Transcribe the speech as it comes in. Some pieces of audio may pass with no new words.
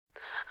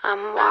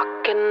I'm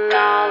walking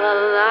all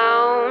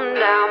alone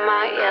down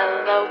my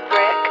yellow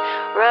brick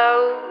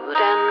road,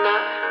 and I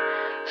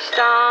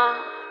stomp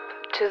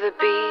to the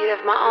beat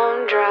of my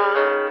own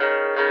drum.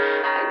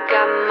 I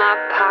got my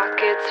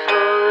pockets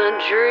full of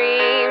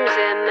dreams,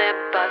 and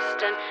they're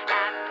busting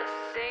at the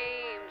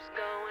seams,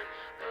 going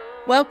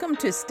boom. Welcome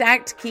to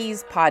Stacked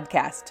Keys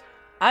Podcast.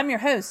 I'm your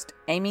host,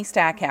 Amy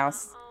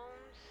Stackhouse.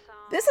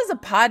 This is a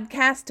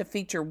podcast to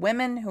feature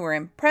women who are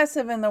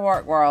impressive in the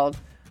work world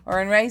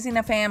or in raising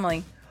a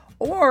family,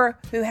 or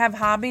who have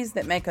hobbies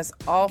that make us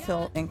all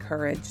feel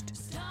encouraged.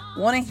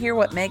 Want to hear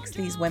what makes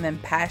these women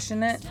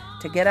passionate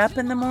to get up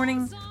in the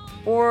morning,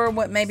 or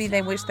what maybe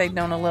they wish they'd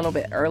known a little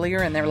bit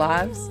earlier in their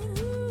lives?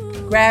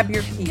 Grab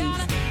your keys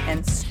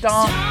and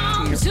stomp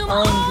to your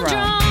own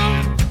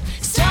drum.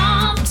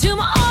 Stomp to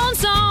my own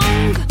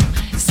song.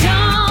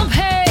 Stomp,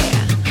 hey.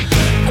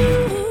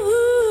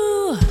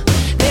 Ooh.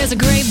 There's a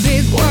great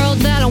big world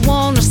that I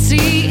want to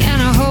see,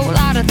 and a whole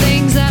lot of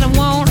things that I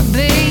want to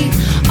be.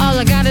 All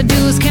I gotta do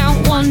is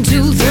count 1, 2, 3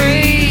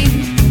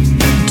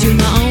 to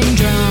my own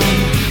drum.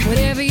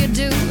 Whatever you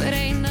do, it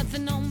ain't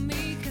nothing on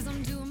me, 'cause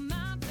I'm doing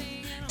my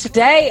thing.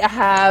 Today I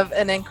have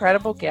an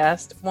incredible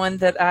guest, one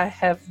that I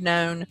have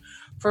known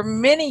for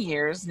many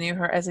years, knew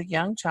her as a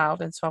young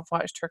child, and so I've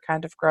watched her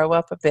kind of grow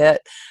up a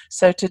bit.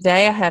 So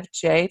today I have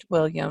Jade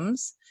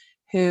Williams,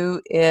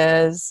 who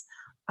is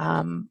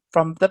from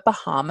the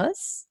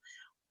Bahamas.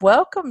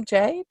 Welcome,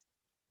 Jade.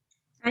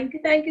 Thank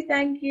you.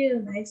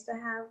 Nice to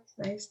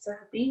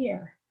be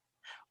here.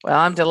 Well,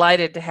 I'm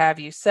delighted to have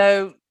you.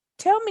 So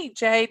tell me,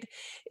 Jade,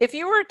 if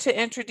you were to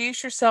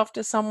introduce yourself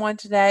to someone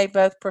today,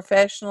 both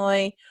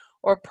professionally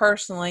or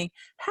personally,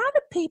 how do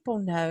people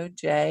know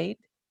Jade?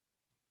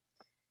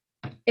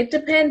 It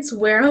depends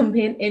where I'm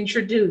being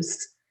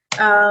introduced.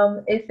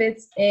 If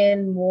it's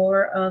in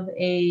more of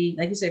a,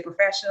 like you say,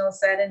 professional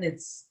setting,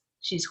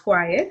 she's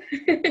quiet.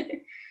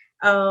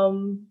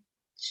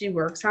 She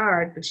works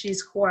hard, but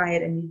she's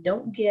quiet, and you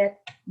don't get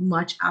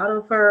much out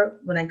of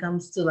her when it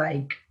comes to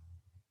like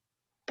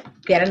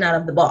getting out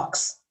of the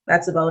box.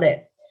 That's about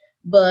it.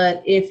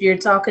 But if you're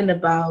talking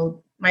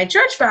about my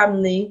church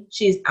family,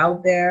 she's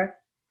out there.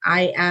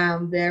 I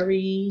am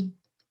very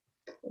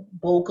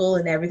vocal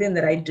in everything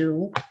that I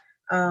do.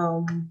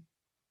 And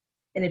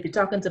if you're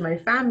talking to my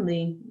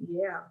family,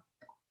 yeah,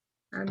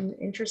 I'm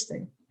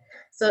interesting.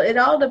 So it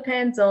all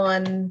depends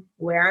on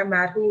where I'm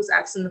at, who's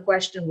asking the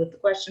question, what the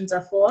questions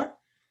are for.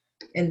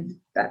 And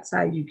that's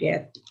how you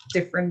get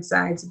different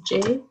sides of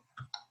Jade.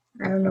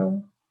 I don't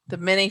know. The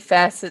many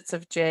facets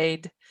of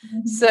Jade.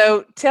 Mm-hmm.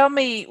 So tell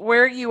me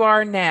where you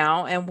are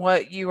now and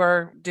what you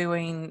are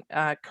doing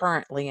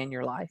currently in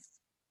your life.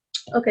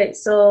 Okay,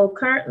 so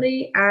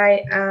currently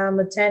I am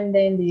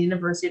attending the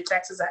University of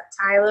Texas at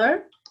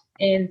Tyler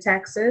in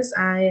Texas.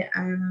 I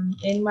am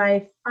in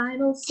my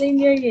final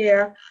senior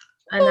year,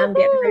 and I'm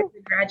getting ready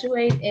to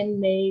graduate in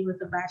May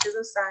with a Bachelor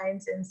of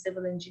Science in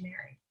Civil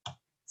Engineering.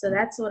 So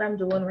that's what I'm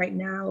doing right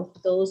now. For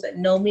those that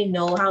know me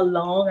know how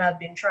long I've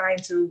been trying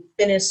to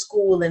finish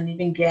school and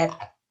even get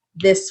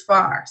this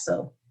far.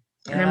 So,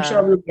 and I'm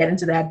sure we'll get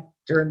into that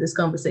during this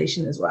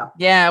conversation as well.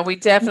 Yeah, we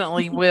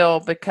definitely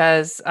will,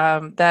 because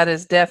that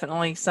is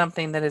definitely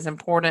something that is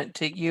important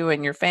to you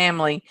and your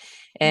family,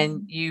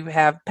 and you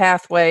have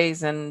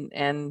pathways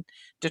and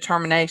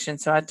determination.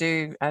 So I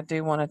do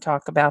want to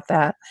talk about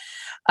that.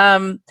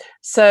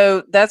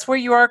 So that's where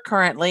you are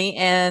currently,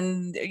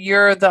 and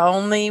you're the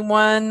only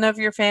one of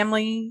your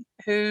family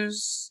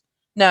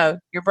no,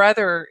 your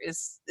brother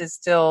is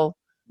still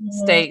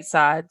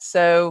stateside.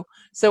 So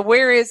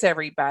where is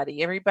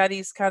everybody?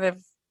 Everybody's kind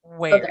of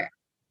where? Okay.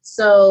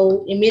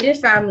 So immediate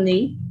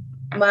family,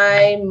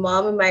 my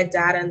mom and my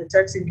dad are in the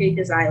Turks and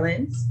Caicos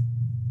Islands.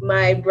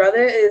 My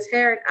brother is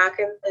here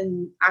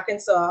in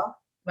Arkansas.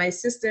 My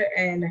sister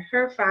and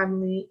her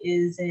family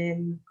is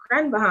in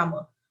Grand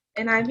Bahama.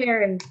 And I'm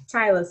here in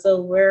Tyler,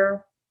 so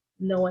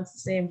no one's the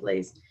same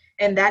place.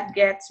 And that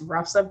gets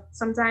rough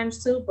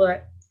sometimes too,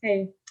 but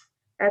hey,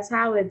 that's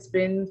how it's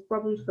been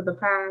probably for the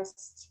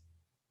past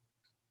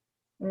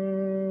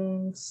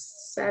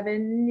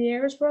 7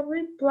 years,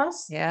 probably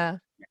plus.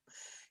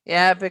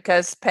 Yeah,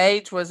 because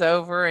Paige was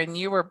over and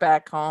you were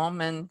back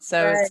home, and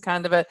so Right. It's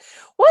kind of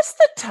what's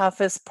the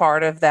toughest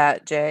part of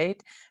that,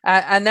 Jade?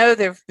 I know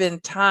there've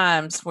been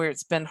times where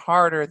it's been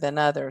harder than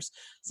others.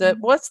 So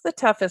what's the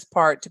toughest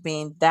part to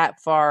being that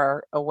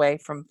far away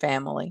from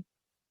family?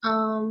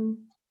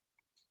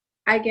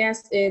 I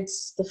guess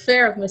it's the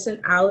fear of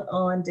missing out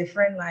on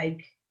different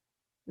like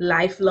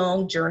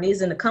lifelong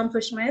journeys and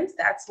accomplishments.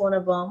 That's one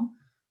of them.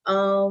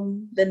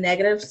 The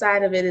negative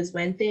side of it is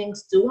when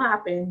things do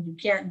happen, you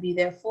can't be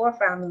there for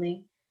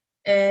family,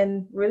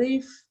 and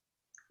really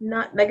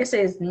not, like I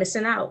say, is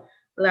missing out.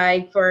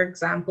 Like, for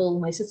example,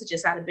 my sister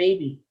just had a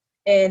baby,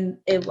 and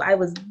I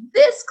was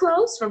this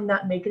close from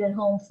not making it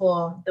home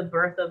for the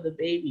birth of the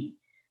baby,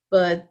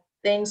 but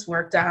things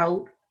worked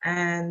out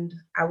and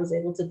I was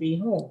able to be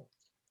home.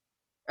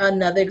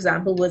 Another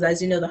example was,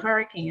 as you know, the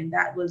hurricane.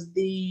 That was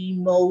the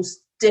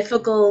most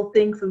difficult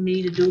thing for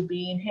me to do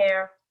being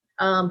here.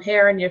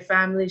 hearing your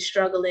family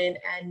struggling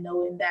and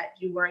knowing that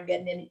you weren't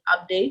getting any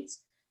updates,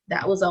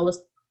 that was always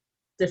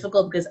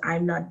difficult because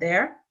I'm not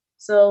there.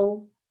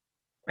 So,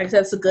 like I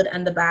said, it's the good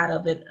and the bad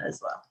of it as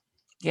well.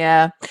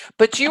 Yeah.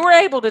 But you were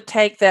able to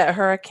take that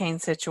hurricane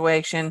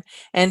situation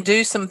and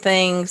do some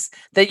things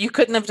that you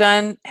couldn't have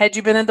done had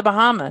you been in the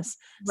Bahamas.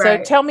 So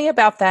Right. tell me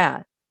about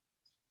that.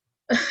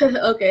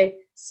 Okay.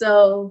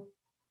 So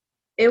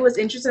it was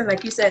interesting.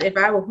 Like you said, if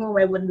I were home,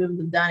 I wouldn't be able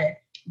to have done it.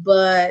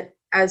 But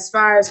as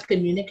far as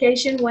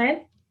communication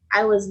went,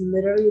 I was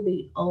literally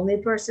the only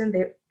person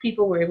that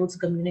people were able to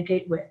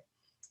communicate with.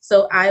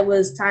 So I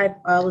was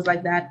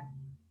like that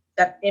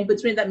in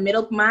between, that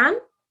middleman.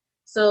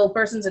 So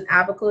persons in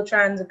Abaco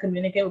trying to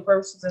communicate with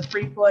persons in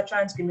Freeport,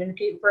 trying to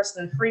communicate with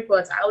persons in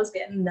Freeport. So I was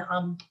getting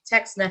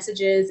text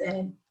messages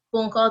and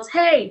phone calls.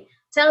 Hey,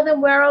 tell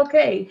them we're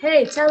okay.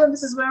 Hey, tell them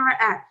this is where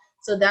we're at.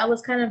 So that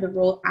was kind of the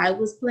role I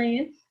was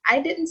playing. I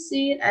didn't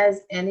see it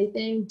as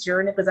anything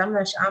during it because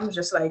I'm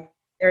just like,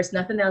 there's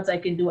nothing else I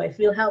can do. I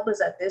feel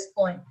helpless at this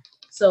point.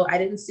 So I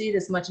didn't see it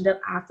as much until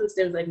afterwards.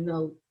 They was like,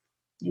 no,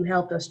 you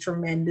helped us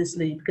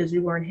tremendously because we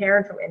weren't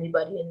hearing from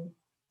anybody and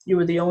you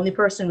were the only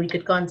person we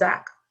could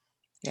contact.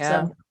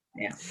 Yeah. So,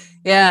 yeah.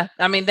 Yeah.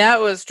 I mean, that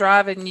was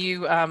driving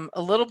you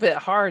a little bit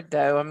hard,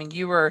 though. I mean,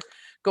 you were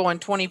going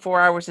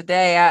 24 hours a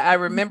day. I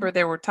remember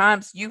there were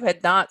times you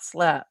had not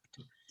slept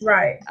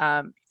Right.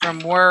 from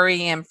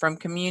worry and from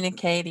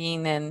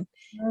communicating and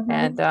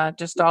Mhm.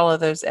 just all of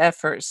those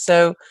efforts.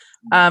 So,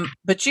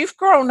 but you've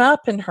grown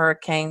up in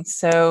hurricanes,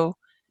 so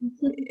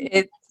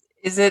it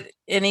is it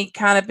any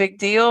kind of big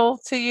deal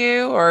to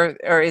you,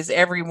 or is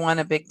everyone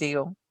a big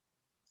deal?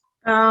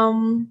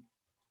 um,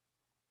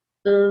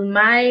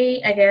 my,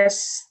 I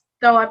guess,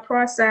 thought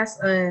process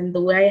and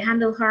the way I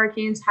handle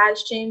hurricanes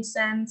has changed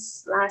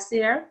since last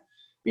year.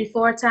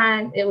 Before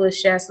time, it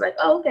was just like,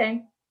 oh,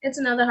 okay, it's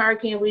another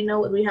hurricane. We know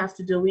what we have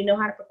to do. We know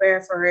how to prepare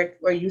for it.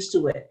 We're used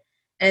to it.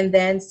 And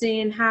then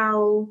seeing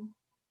how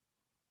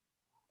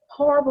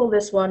horrible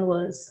this one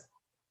was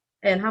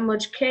and how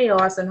much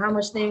chaos and how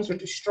much things were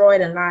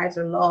destroyed and lives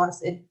are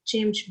lost, it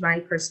changed my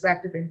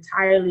perspective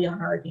entirely on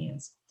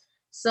hurricanes.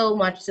 So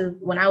much to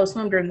when I was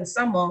home during the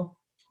summer,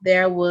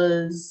 there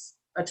was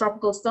a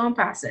tropical storm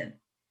passing,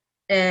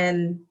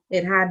 and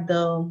it had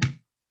the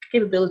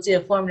capability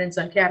of forming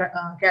into a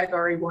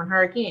category one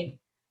hurricane.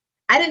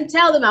 I didn't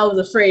tell them I was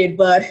afraid,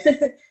 but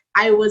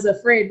I was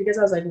afraid because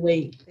I was like,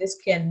 wait, this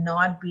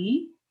cannot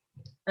be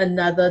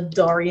another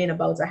Dorian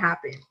about to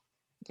happen.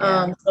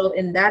 Yeah. So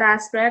in that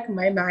aspect,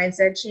 my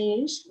mindset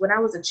changed. When I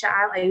was a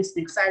child, I used to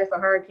be excited for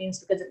hurricanes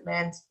because it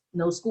meant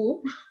no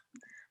school.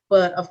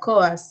 But of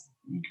course,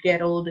 you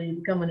get older, you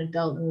become an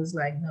adult, and it's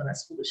like, no,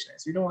 that's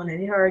foolishness. We don't want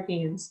any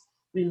hurricanes.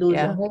 We lose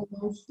our Yeah.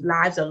 homes,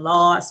 lives are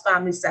lost,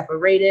 families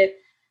separated.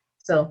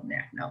 So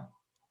yeah, no.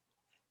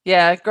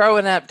 Yeah.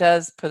 Growing up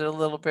does put a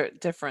little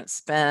bit different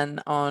spin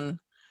on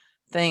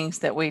things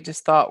that we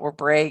just thought were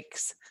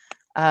breaks.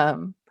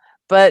 Um,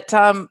 but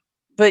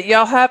but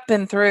y'all have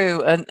been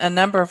through a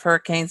number of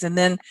hurricanes, and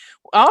then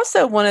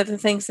also one of the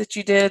things that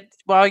you did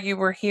while you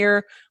were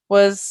here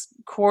was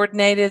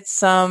coordinated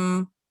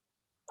some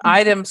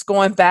items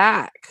going Hmm.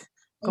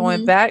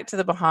 back to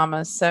the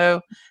Bahamas.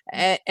 So,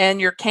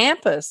 and your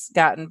campus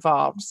got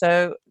involved.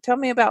 So, tell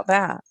me about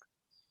that.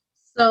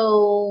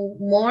 So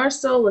more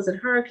so was it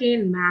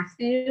Hurricane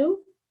Matthew.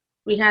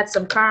 We had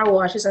some car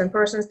washes and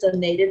persons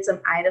donated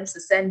some items to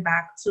send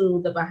back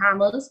to the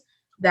Bahamas.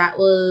 That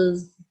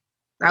was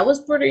that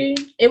was pretty.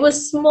 It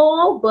was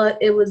small, but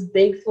it was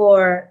big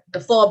for the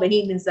four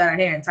Bahamians that are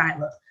here in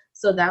Tyler.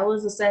 So that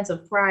was a sense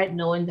of pride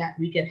knowing that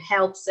we could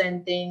help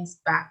send things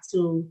back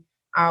to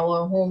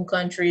our home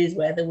countries,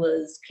 whether it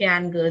was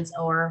canned goods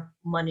or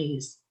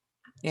monies.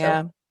 So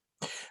Yeah.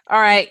 All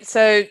right.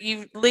 So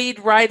you lead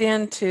right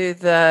into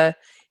the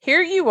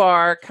here you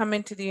are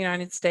coming to the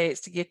United States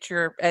to get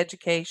your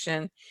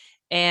education,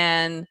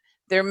 and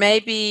there may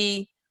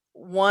be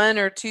one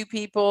or two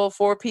people,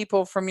 four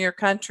people from your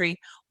country.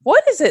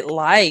 What is it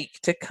like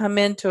to come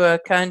into a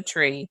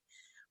country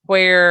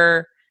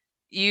where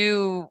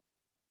you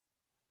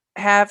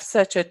have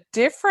such a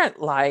different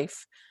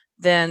life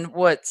than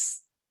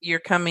what's you're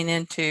coming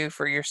into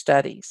for your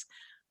studies?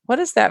 What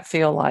does that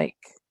feel like?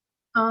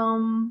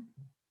 um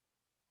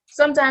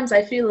sometimes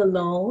I feel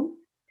alone,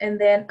 and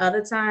then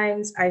other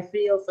times I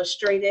feel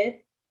frustrated.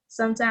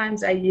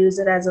 Sometimes I use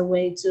it as a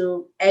way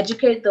to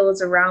educate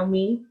those around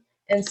me,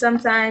 and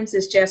sometimes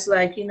it's just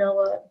like, you know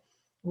what,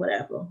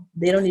 whatever.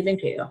 They don't even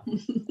care.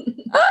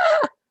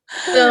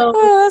 So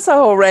Oh, that's a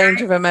whole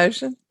range of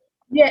emotion.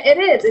 yeah, it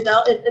is.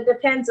 It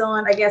depends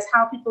on, I guess,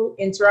 how people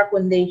interact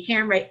when they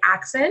hear my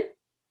accent,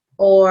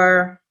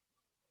 or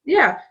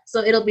yeah. So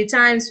it'll be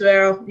times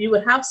where you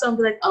would have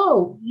somebody like,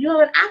 oh, you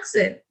have an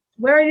accent.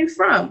 Where are you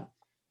from?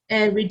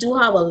 And we do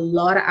have a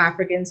lot of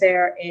Africans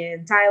here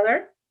in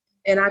Tyler.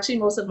 And actually,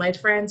 most of my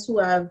friends who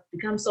have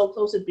become so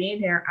close to being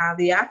here are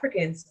the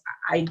Africans.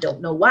 I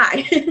don't know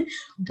why.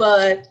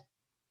 But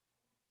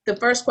the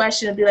first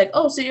question would be like,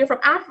 oh, so you're from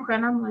Africa?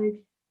 And I'm like,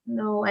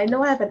 no, I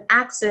know I have an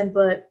accent,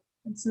 but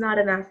it's not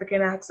an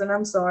African accent.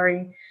 I'm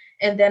sorry.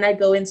 And then I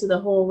go into the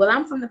whole, well,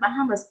 I'm from the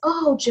Bahamas.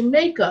 Oh,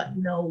 Jamaica.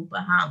 No,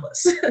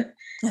 Bahamas.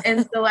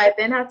 And so I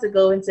then have to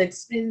go into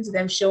explaining to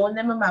them, showing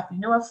them a map. You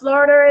know what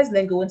Florida is? And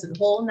then go into the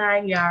whole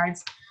 9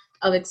 yards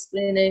of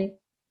explaining.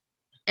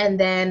 And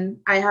then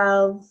I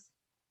have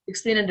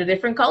explaining the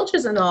different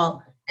cultures and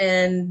all.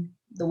 And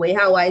the way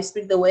how I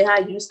speak, the way how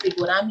you speak,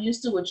 what I'm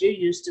used to, what you're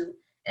used to.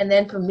 And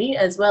then for me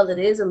as well, it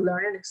is a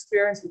learning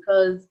experience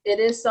because it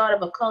is sort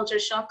of a culture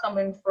shock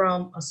coming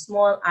from a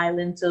small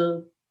island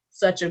to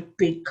such a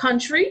big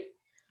country.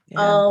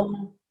 Yeah.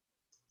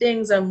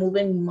 Things are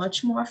moving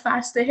much more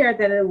faster here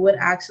than it would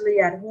actually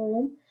at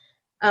home.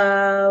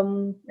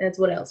 That's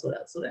what else?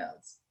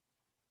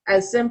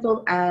 As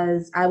simple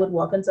as I would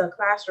walk into a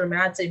classroom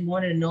and I'd say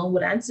morning and no one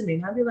would answer me.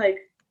 And I'd be like,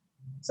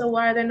 so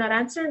why are they not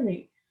answering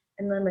me?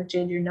 And I'm like,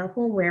 Jane, you're not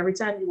home where every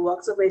time you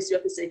walk away, so you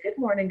have to say good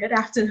morning, good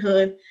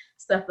afternoon,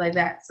 stuff like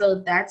that.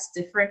 So that's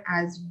different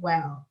as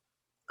well.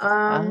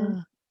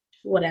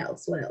 What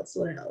else?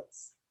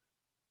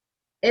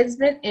 It's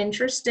been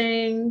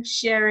interesting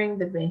sharing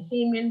the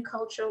Bahamian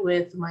culture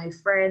with my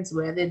friends,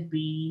 whether it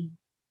be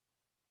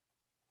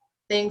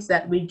things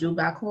that we do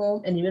back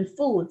home and even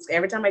foods.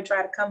 Every time I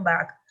try to come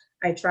back,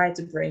 I try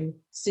to bring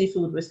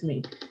seafood with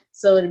me.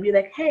 So it'd be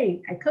like,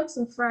 hey, I cooked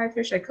some fried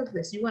fish. I cooked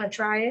this. You want to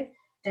try it?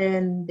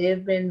 And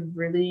they've been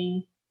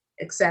really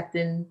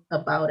accepting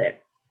about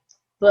it.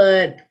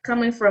 But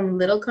coming from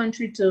little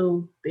country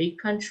to big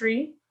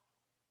country,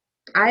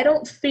 I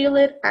don't feel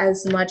it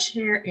as much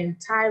here in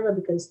Tyler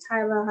because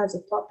Tyler has a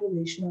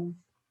population of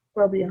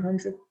probably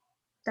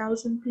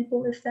 100,000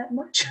 people, if that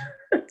much.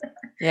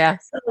 Yeah.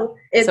 So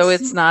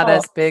it's not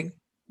as big.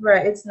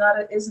 Right. It's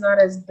not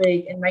as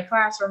big, and my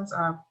classrooms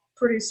are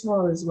pretty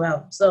small as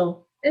well.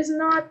 So it's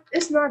not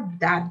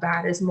that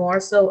bad. It's more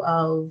so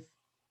of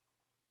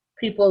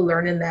people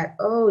learning that,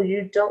 oh,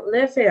 you don't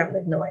live here. I'm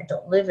like, no, I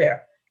don't live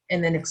here.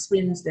 And then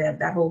experience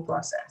that whole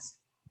process.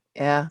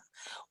 Yeah.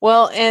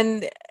 Well,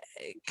 and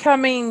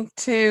coming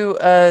to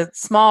a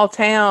small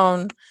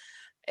town,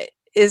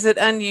 is it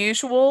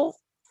unusual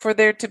for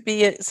there to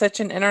be such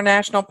an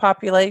international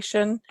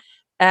population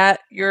at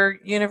your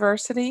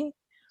university,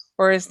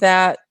 or is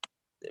that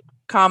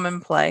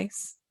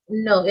commonplace?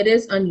 No, it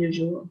is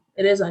unusual.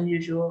 It is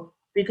unusual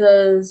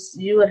because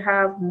you would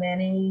have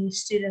many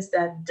students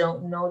that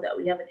don't know that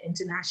we have an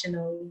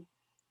international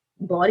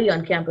body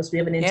on campus. We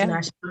have an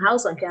international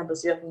house on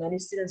campus. You have many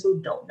students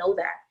who don't know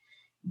that.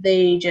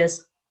 They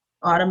just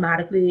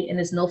automatically, and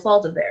it's no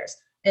fault of theirs,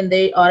 and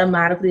they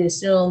automatically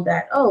assume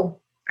that, oh,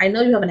 I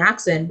know you have an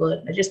accent,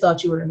 but I just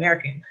thought you were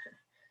American.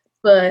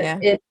 But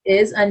it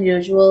is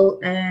unusual,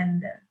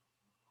 and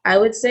I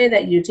would say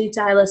that UT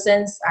Tyler,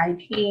 since I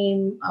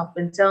came up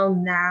until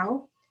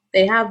now,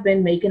 they have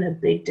been making a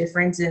big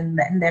difference in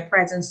letting their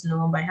presence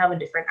known by having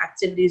different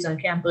activities on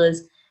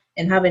campus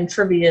and having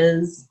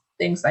trivias,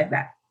 things like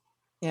that.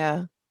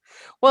 Yeah.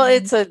 Well,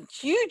 it's a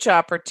huge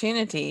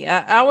opportunity.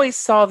 I always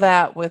saw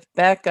that with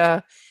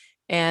Becca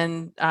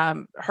and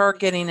her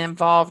getting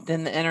involved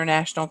in the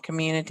international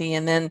community,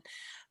 and then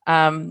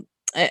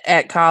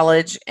at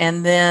college,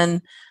 and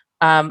then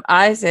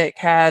Isaac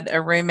had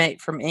a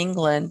roommate from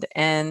England,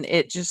 and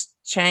it just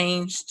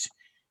changed.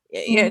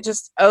 It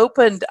just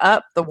opened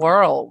up the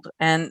world.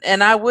 And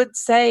I would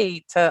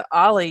say to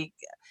Ollie,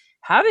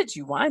 how did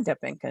you wind up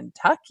in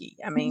Kentucky?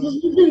 I mean,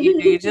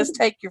 you just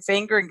take your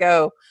finger and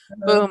go,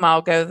 boom,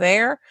 I'll go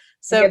there.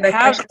 So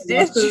how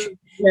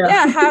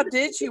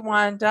did you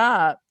wind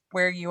up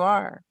where you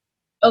are?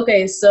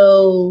 Okay,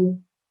 so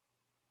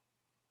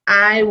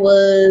I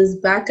was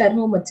back at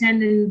home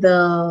attending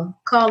the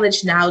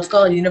college. Now it's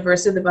called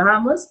University of the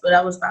Bahamas, but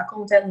I was back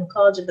home attending the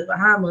College of the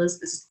Bahamas.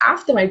 This is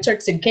after my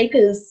Turks and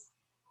Caicos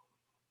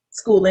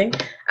schooling.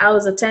 I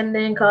was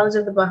attending College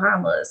of the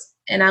Bahamas,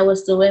 and I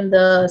was doing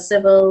the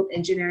civil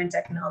engineering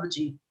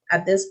technology.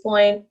 At this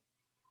point,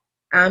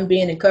 I'm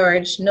being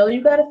encouraged. No,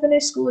 you got to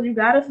finish school. You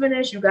got to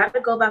finish. You got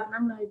to go back. And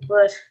I'm like,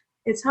 but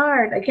it's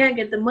hard. I can't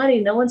get the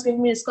money. No one's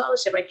giving me a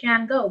scholarship. I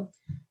can't go.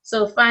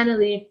 So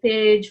finally,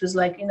 Paige was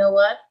like, you know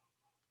what?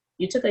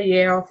 You took a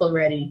year off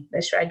already.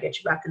 Let's try to get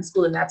you back in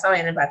school. And that's how I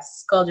ended up at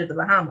College of the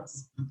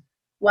Bahamas.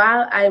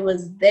 While I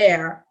was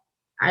there,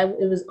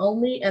 it was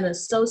only an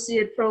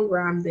associate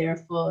program there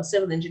for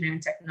civil engineering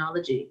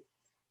technology.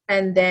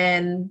 And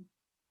then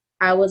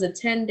I was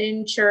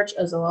attending church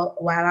as well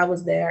while I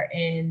was there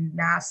in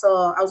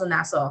Nassau. I was in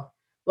Nassau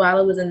while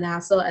I was in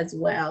Nassau as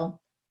well.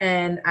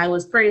 And I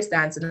was praise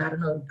dancing. I don't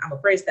know, I'm a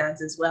praise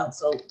dancer as well.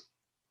 So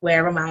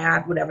wherever I'm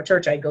at, whatever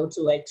church I go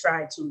to, I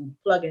try to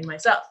plug in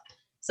myself.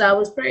 So I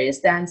was praise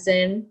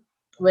dancing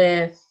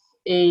with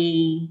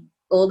a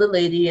older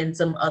lady and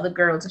some other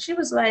girls. And she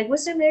was like,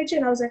 what's your major?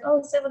 And I was like,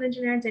 oh, civil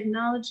engineering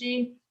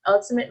technology.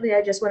 Ultimately,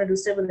 I just want to do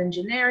civil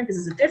engineering because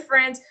there's a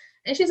difference.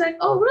 And she's like,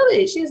 oh,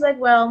 really? She's like,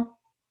 well,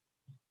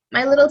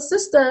 my little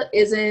sister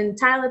is in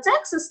Tyler,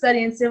 Texas,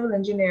 studying civil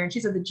engineering.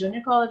 She's at the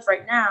junior college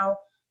right now,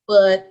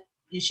 but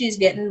she's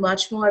getting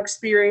much more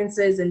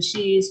experiences and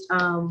she's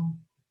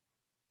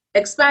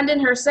expanding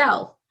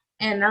herself.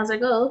 And I was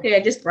like, oh, okay. I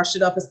just brushed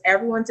it off as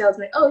everyone tells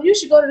me, oh, you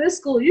should go to this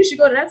school. You should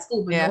go to that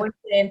school. But no one's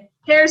saying,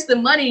 here's the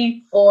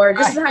money, or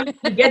this is how you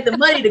get the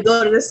money to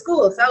go to the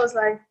school. So I was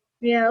like,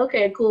 yeah,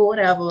 okay, cool,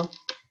 whatever.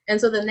 And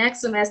so the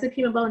next semester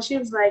came about and she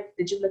was like,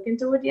 did you look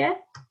into it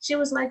yet? She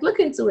was like, look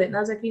into it. And I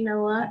was like, you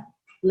know what?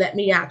 Let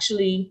me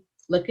actually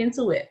look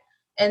into it.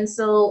 And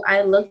so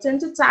I looked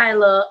into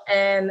Tyler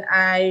and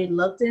I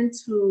looked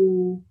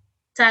into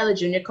Tyler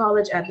Junior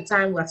College at the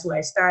time. That's where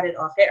I started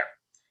off here.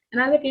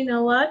 And I was like, you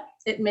know what?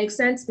 It makes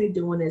sense me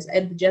doing this.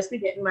 I'd just be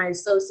getting my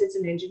associates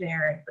in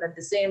engineering. But at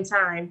the same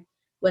time,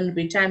 when it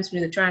be time for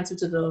me to transfer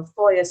to the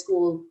four-year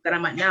school that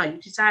I'm at now,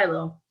 UT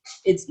Tyler,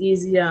 it's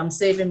easier. I'm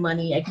saving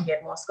money. I can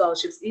get more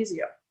scholarships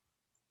easier.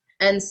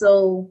 And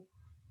so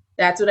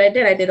that's what I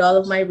did. I did all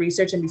of my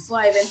research. And before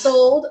I even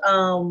told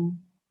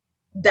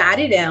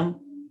Daddy them,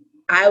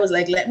 I was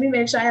like, let me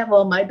make sure I have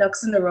all my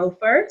ducks in a row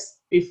first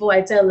before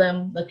I tell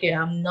them, okay,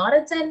 I'm not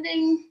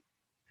attending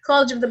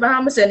College of the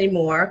Bahamas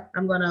anymore.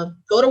 I'm going to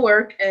go to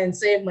work and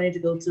save money to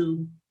go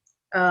to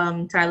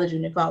Tyler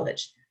Junior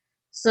College.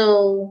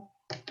 So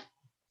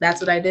that's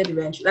what I did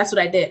eventually. That's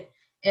what I did.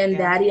 And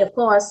Daddy, of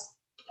course,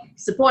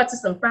 support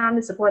system,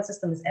 family support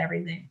system is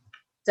everything.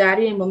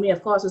 Daddy and Mommy,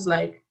 of course, was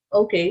like,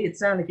 okay, it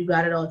sounds like you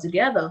got it all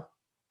together.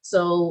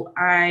 So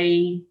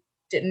I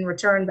didn't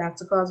return back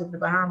to College of the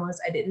Bahamas.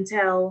 I didn't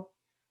tell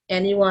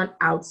anyone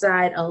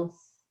outside of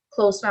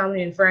close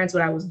family and friends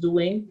what I was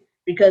doing,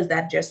 because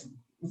that just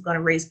was going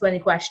to raise plenty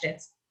of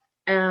questions.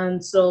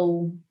 And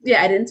so,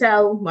 yeah, I didn't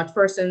tell much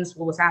persons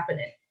what was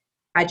happening.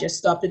 I just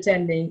stopped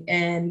attending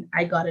and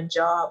I got a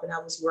job and I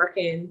was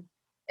working,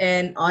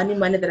 and on the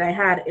money that I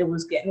had, it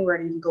was getting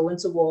ready to go in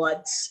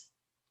towards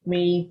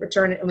me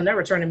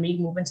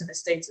moving to the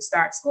States to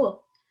start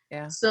school.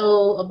 Yeah.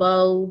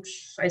 So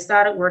I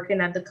started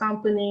working at the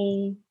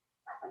company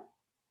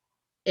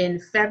in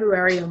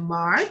February or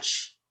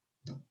March,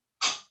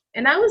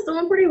 and I was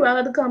doing pretty well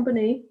at the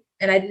company,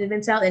 and I didn't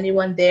even tell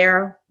anyone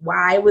there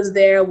why I was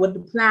there, what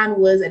the plan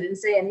was. I didn't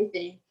say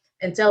anything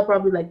until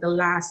probably like the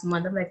last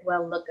month. I'm like,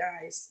 well, look,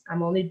 guys,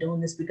 I'm only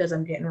doing this because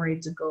I'm getting ready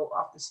to go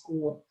off to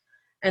school.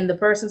 And the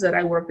persons that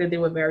I worked with, they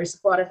were very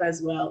supportive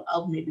as well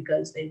of me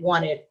because they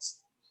wanted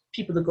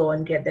people to go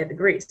and get their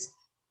degrees.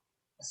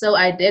 So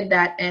I did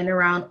that, and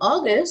around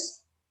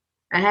August,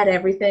 I had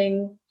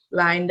everything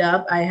lined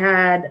up. I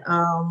had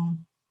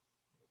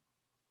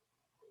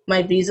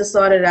my visa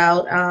sorted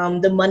out.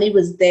 The money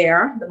was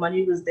there.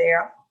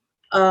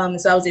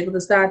 So I was able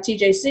to start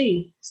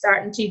TJC.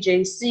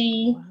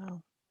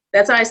 Wow.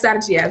 That's how I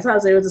started. Yeah, that's how I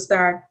was able to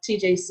start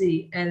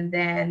TJC. And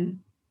then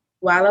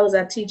while I was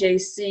at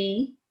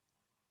TJC,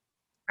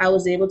 I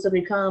was able to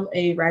become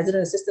a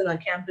resident assistant on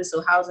campus.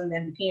 So housing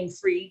then became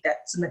free.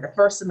 The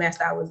first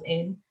semester I was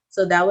in.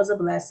 So that was a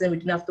blessing. We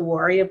didn't have to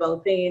worry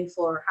about paying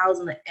for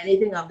housing or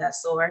anything of that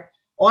sort,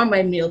 or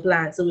my meal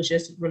plan. So it was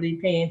just really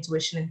paying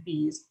tuition and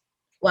fees.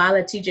 While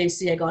at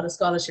TJC, I got a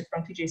scholarship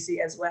from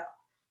TJC as well.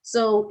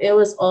 So it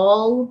was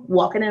all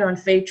walking in on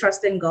faith,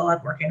 trusting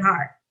God, working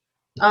hard.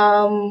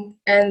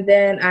 And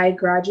then I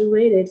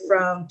graduated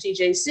from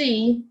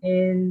TJC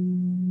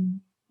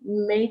in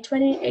May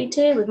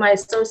 2018 with my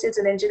associates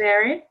in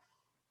engineering.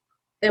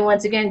 Then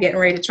once again, getting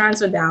ready to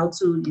transfer down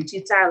to UT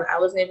Tyler. I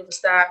wasn't able to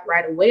start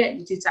right away at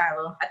UT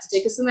Tyler. I had to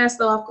take a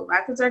semester off, go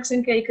back to Turks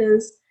and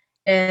Caicos.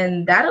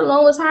 And that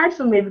alone was hard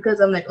for me because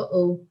I'm like,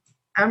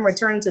 I'm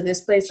returning to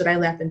this place that I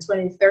left in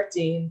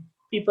 2013.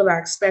 People are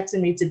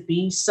expecting me to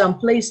be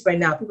someplace by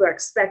now. People are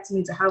expecting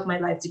me to have my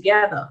life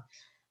together.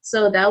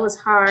 So that was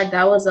hard.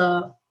 That was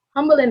a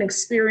humbling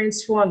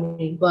experience for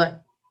me,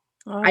 but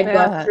I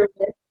got through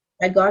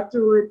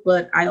it.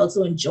 But I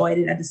also enjoyed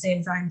it at the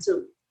same time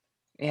too.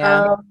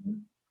 Yeah.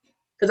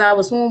 Because I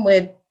was home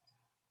with,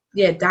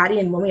 Daddy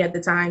and Mommy at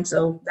the time,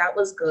 so that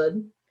was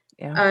good.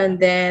 Yeah. And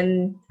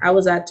then I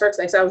was at Turks.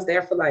 I was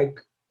there for like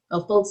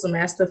a full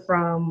semester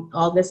from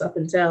August up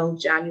until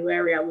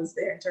January. I was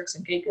there in Turks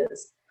and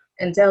Caicos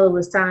until it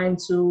was time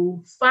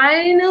to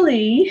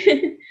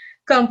finally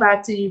come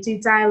back to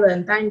UT Tyler.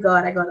 And thank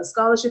God I got a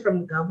scholarship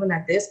from the government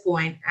at this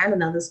point and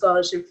another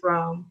scholarship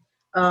from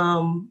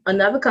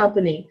another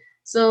company.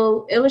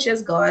 So it was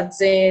just God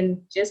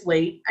saying, just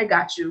wait, I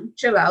got you,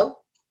 chill out.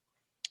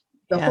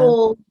 The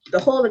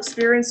whole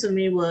experience for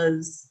me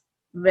was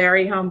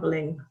very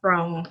humbling.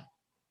 From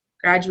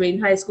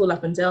graduating high school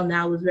up until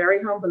now was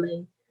very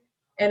humbling.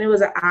 And it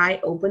was an eye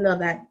opener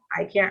that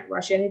I can't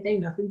rush anything.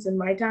 Nothing's in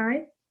my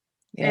time.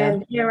 Yeah.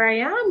 And here I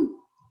am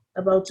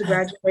about to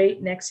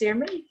graduate next year,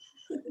 May.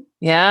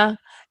 Yeah.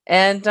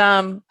 And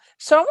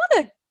so I want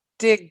to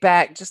dig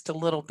back just a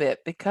little bit,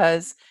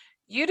 because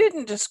you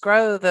didn't just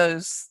grow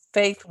those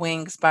faith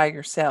wings by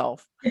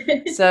yourself.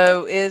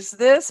 So is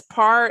this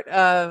part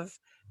of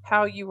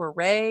how you were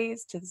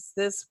raised? Is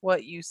this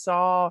what you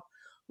saw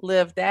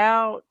lived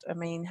out? I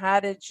mean,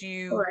 how did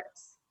you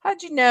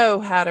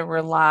know how to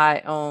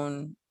rely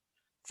on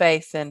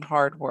faith and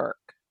hard work?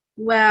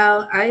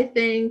 Well, I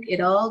think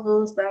it all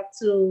goes back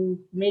to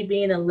me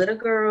being a little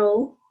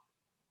girl.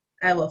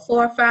 I was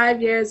 4 or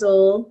 5 years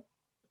old,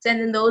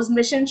 attending those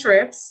mission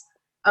trips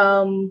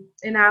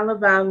in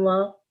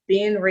Alabama,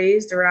 being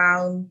raised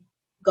around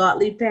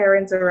godly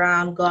parents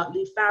around,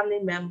 godly family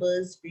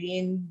members,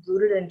 being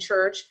rooted in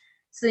church,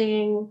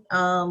 seeing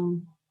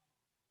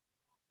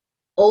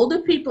older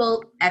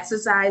people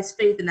exercise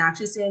faith and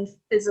actually seeing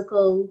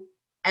physical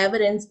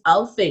evidence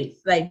of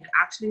faith, like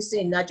actually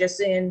seeing, not just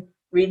saying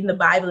reading the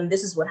Bible and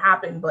this is what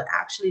happened, but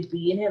actually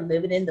being here,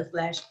 living in the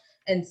flesh,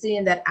 and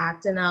seeing that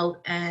acting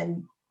out.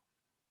 And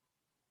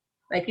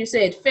like you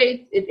said,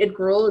 faith, it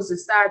grows. It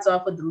starts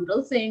off with the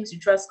little things you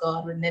trust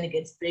God, and then it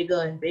gets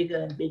bigger and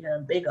bigger and bigger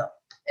and bigger.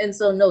 And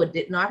so, no, it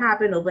did not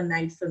happen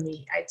overnight for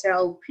me. I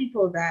tell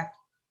people that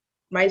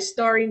my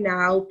story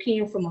now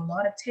came from a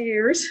lot of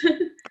tears,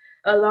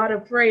 a lot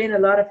of praying, a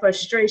lot of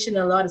frustration,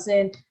 a lot of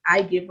saying,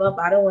 I give up,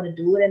 I don't want to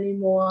do it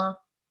anymore.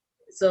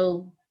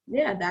 So,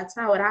 yeah, that's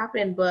how it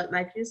happened. But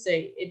like you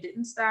say, it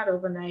didn't start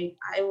overnight.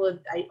 I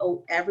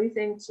owe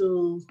everything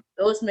to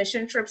those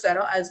mission trips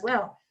as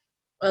well.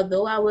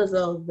 Although I was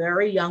a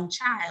very young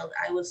child,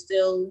 I was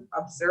still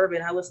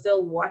observing. I was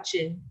still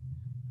watching.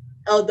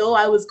 Although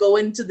I was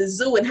going to the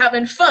zoo and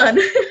having fun.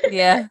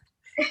 Yeah.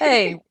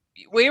 Hey,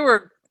 we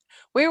were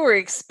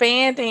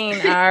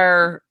expanding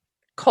our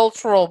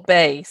cultural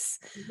base.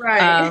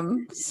 Right.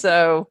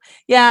 So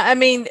yeah, I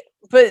mean,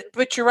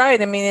 but you're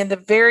right. I mean, in the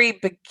very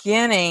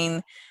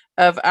beginning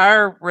of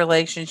our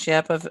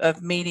relationship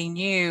of meeting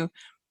you,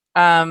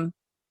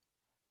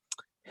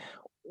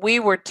 we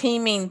were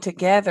teaming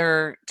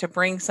together to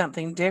bring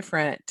something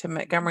different to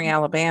Montgomery,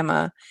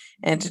 Alabama,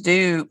 and to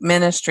do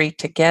ministry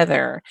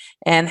together.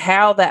 And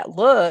how that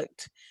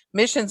looked,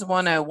 Missions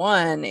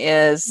 101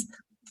 is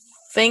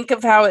think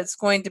of how it's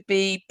going to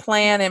be,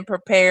 plan and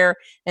prepare,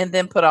 and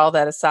then put all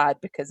that aside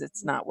because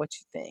it's not what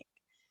you think.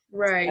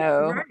 Right.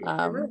 So,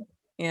 Right.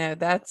 you know,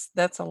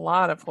 that's a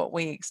lot of what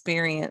we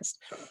experienced.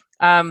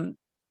 I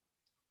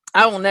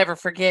will never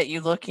forget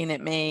you looking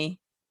at me.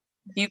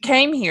 You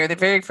came here the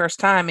very first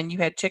time and you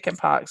had chicken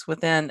pox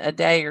within a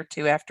day or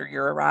two after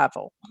your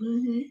arrival.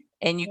 Mm-hmm.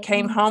 And you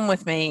came home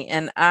with me,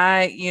 and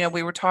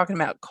we were talking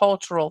about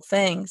cultural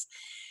things.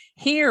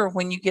 Here,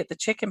 when you get the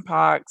chicken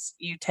pox,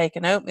 you take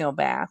an oatmeal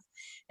bath.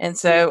 And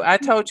so I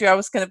told you I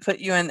was going to put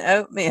you in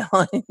oatmeal,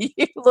 and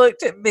you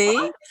looked at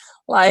me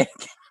like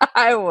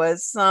I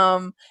was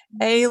some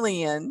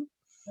alien.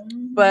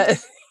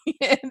 But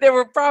there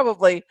were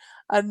probably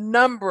a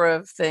number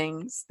of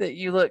things that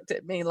you looked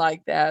at me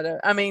like that.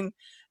 I mean,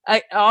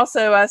 I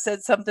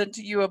said something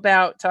to you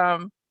about,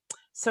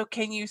 so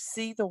can you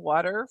see the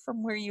water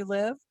from where you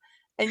live?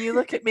 And you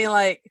look at me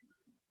like,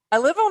 I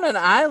live on an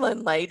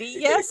island, lady.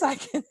 Yes, I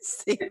can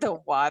see the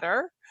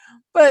water,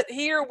 but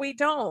here we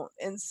don't.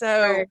 And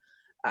so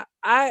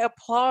I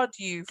applaud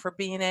you for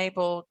being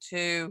able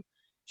to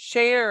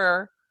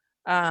share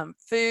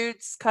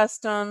foods,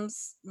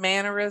 customs,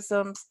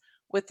 mannerisms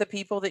with the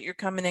people that you're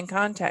coming in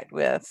contact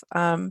with.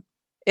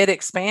 It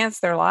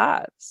expands their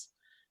lives.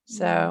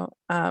 So,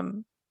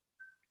 so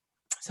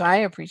I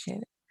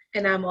appreciate it.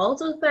 And I'm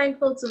also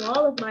thankful to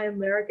all of my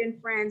American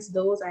friends,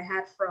 those I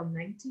had from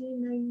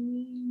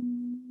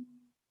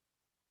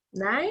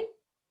 1999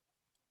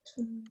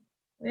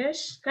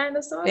 ish, kind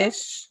of, sort of.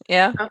 Ish,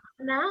 yeah. Up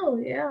to now,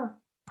 yeah.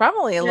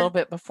 Probably a little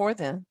bit before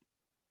then.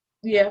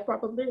 Yeah,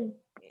 probably.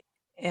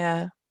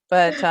 Yeah.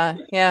 But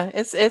yeah,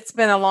 it's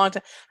been a long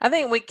time. I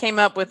think we came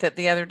up with it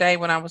the other day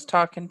when I was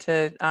talking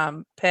to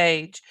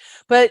Paige.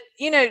 But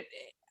you know,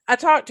 I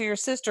talked to your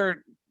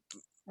sister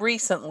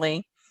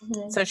recently,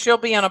 so she'll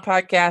be on a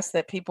podcast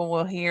that people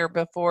will hear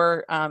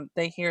before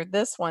they hear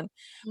this one.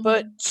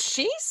 But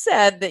she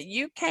said that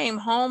you came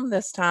home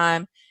this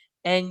time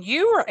and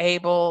you were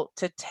able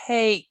to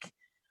take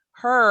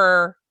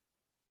her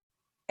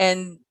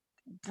and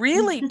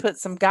really put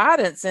some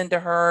guidance into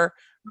her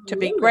to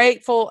be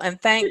grateful and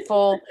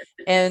thankful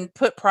and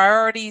put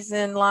priorities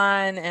in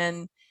line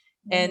and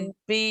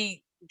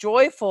be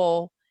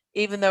joyful,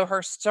 even though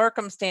her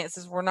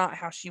circumstances were not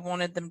how she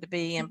wanted them to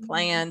be and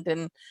planned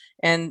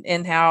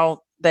and how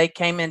they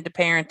came into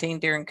parenting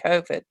during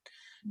COVID.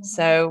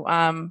 So,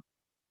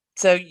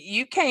 so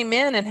you came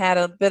in and had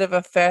a bit of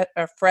a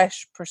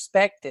fresh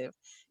perspective.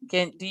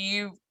 Have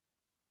you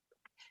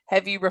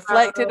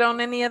reflected on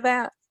any of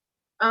that?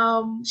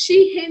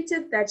 She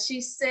hinted that she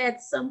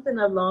said something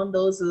along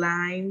those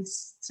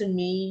lines to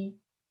me,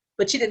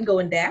 but she didn't go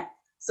in depth.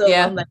 So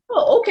yeah. I'm like,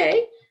 oh,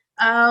 okay.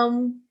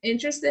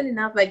 Interesting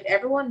enough, like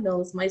everyone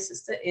knows, my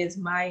sister is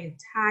my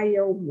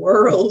entire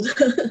world.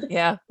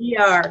 Yeah.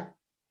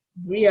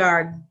 We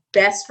are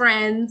best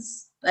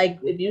friends. Like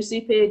if you see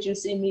Paige, you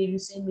see me, you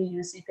see me,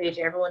 you see Paige.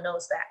 Everyone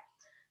knows that.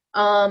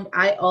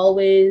 I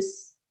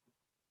always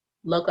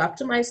look up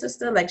to my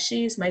sister. Like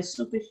she's my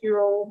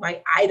superhero,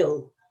 my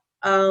idol.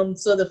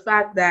 So the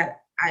fact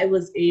that I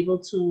was able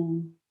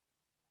to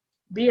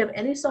be of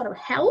any sort of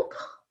help,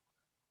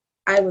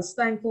 I was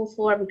thankful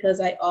for,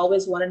 because I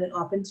always wanted an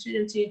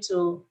opportunity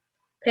to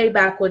pay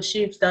back what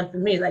she's done for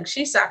me. Like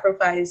she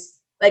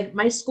sacrificed, like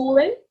my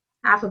schooling,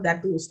 half of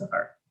that goes to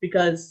her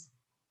because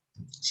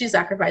she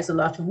sacrificed a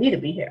lot for me to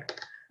be here.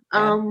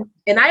 Yeah.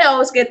 And I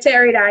always get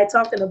teary-eyed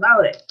talking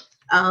about it.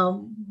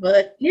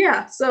 But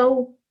yeah,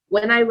 so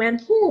when I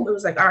went home, it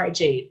was like, all right,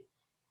 Jade,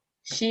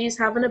 she's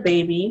having a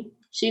baby,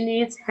 she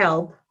needs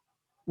help.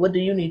 What do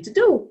you need to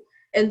do?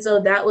 And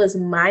so that was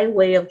my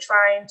way of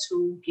trying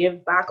to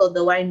give back,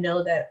 although I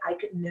know that I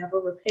could never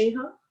repay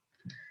her.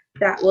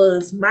 That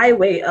was my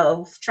way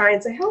of trying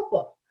to help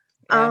her.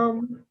 Yeah.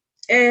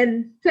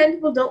 And plenty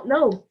people don't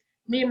know.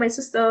 Me and my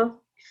sister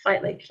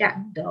fight like cat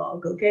and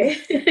dog, okay?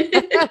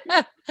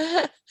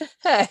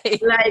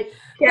 Hey, Like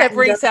that cat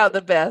and dog. brings out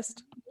the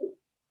best.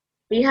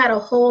 We had a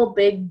whole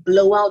big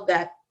blowout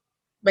that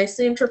my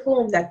same trip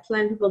home that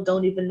plenty people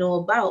don't even know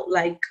about.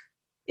 Like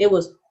it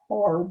was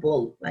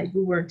horrible. Like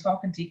we weren't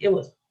talking to you. It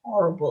was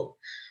horrible.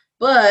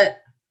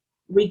 But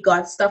we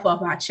got stuff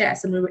off our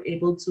chest and we were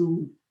able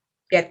to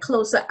get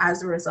closer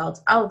as a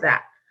result of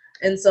that.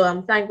 And so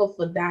I'm thankful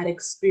for that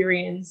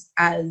experience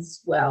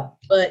as well.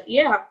 But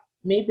yeah,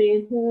 me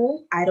being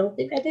home, I don't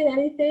think I did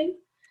anything,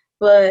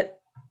 but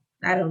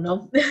I don't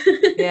know.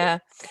 Yeah.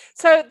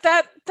 So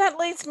that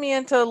leads me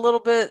into a little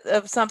bit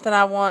of something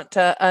I want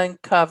to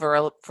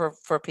uncover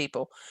for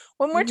people.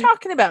 When we're Mhm.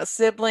 talking about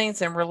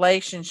siblings and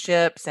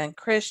relationships and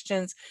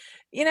Christians,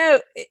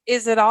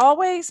 is it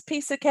always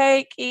piece of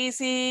cake,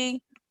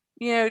 easy?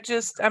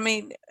 Just I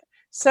mean,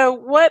 so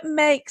what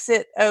makes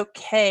it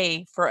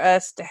okay for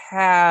us to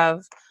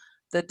have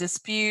the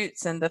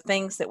disputes and the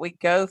things that we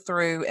go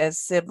through as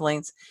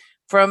siblings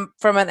from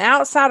an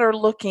outsider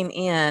looking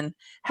in?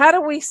 How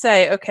do we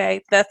say,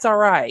 okay, that's all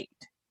right,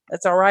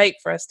 that's all right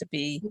for us to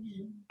be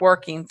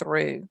working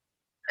through?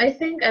 I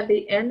think at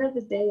the end of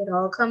the day, it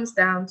all comes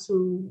down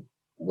to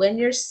when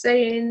you're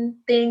saying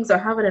things or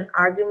having an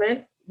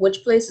argument,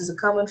 which place is it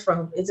coming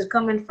from? Is it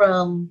coming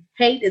from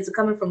hate? Is it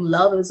coming from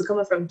love? Is it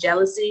coming from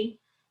jealousy?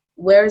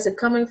 Where is it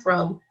coming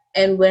from?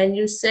 And when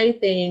you say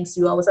things,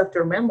 you always have to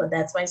remember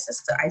that's my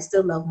sister. I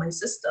still love my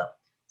sister.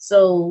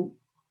 So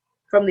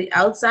from the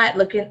outside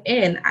looking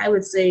in, I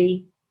would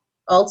say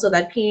also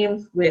that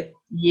came with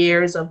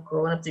years of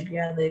growing up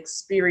together,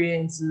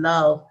 experience,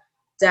 love.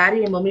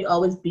 Daddy and mommy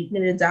always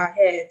beating it into our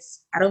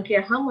heads. I don't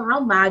care how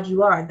mad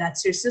you are,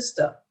 that's your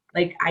sister.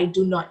 Like, I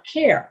do not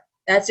care.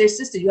 That's your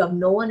sister. You have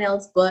no one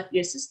else but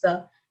your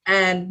sister.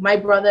 And my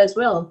brother as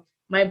well.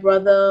 My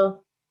brother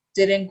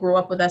didn't grow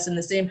up with us in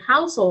the same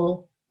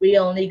household. We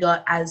only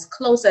got as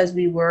close as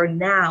we were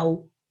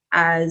now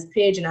as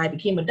Paige and I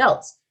became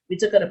adults. We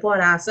took it upon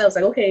ourselves,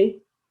 like, okay,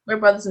 we're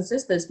brothers and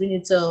sisters. We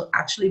need to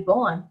actually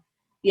bond.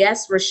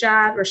 Yes,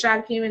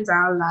 Rashad came into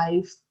our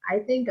life. I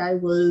think I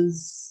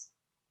was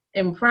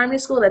in primary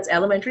school. That's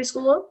elementary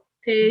school.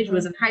 Paige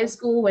was in high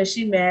school when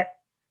she met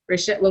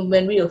Rashad.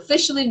 When we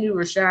officially knew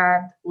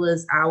Rashad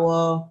was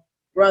our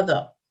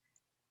brother.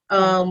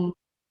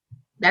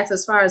 That's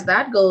as far as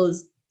that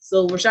goes.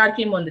 So Rashad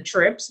came on the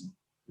trips.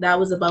 That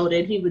was about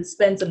it. He would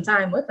spend some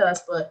time with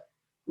us, but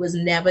was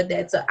never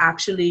there to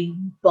actually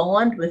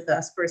bond with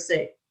us per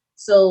se.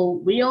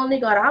 So we only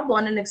got our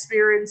bonding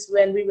experience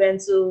when we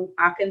went to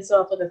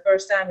Arkansas for the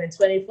first time in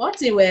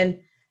 2014 when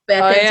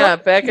Oh Becca and yeah, Tori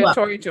Becca came and up.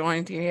 Tori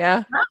joined you.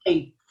 Yeah,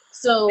 Right.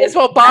 it's So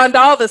what bond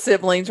all the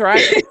siblings,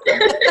 right?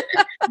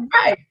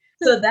 right.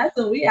 So that's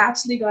when we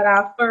actually got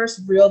our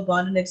first real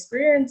bonding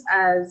experience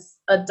as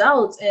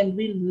adults, and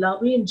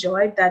we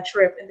enjoyed that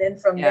trip. And then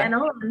from Yeah. then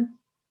on,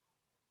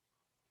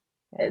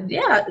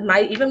 yeah,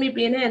 even me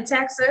being in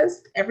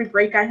Texas, every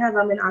break I have,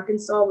 I'm in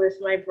Arkansas with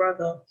my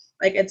brother.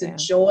 Like it's a Yeah.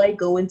 joy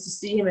going to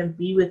see him and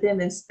be with him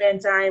and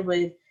spend time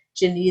with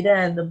Janita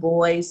and the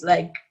boys.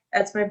 Like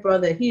that's my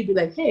brother. He'd be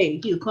like, "Hey,"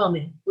 he'll call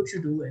me. "What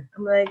you doing?"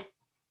 I'm like,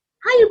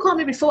 "How you call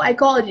me before I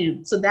called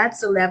you?" So that's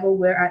the level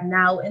we're at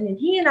now. And then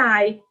he and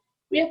I,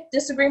 we have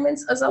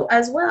disagreements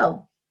as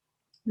well.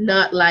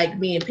 Not like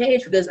me and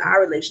Paige because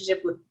our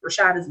relationship with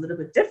Rashad is a little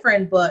bit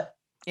different, but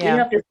we Yeah.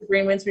 have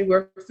disagreements. We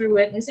work through it and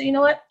we say, you know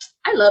what? I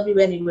love you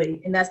anyway,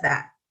 and that's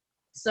that.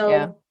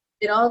 Yeah. So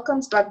it all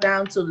comes back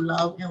down to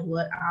love and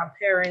what our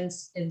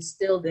parents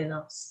instilled in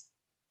us.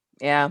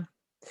 Yeah.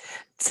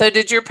 So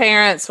did your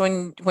parents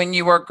when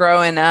you were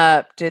growing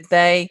up, did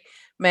they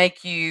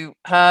make you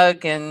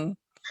hug and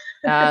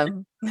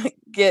um,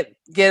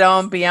 get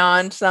on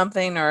beyond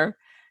something, or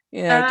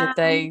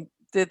Um,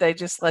 did they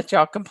just let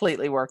y'all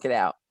completely work it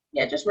out?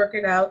 yeah, just work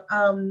it out.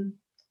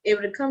 It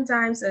would come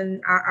times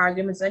in our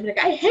arguments, I'd be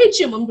like, I hate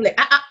you. I'm like,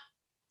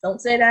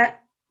 don't say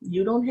that.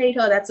 You don't hate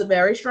her. That's a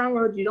very strong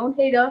word. You don't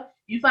hate her.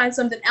 You find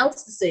something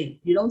else to say.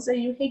 You don't say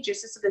you hate your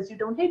sister because you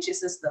don't hate your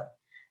sister.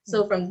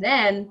 So from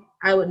then,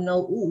 I would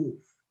know, ooh,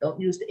 don't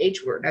use the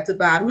H word. That's a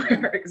bad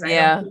word because I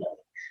don't Yeah. do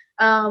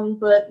that.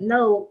 But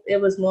no,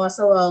 it was more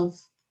so of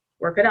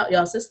work it out,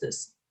 y'all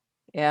sisters.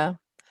 Yeah.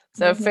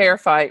 So Mhm, fair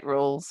fight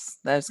rules,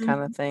 those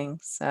kind of mhm,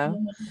 things. So,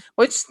 mhm,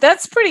 which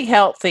that's pretty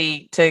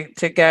healthy to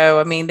go.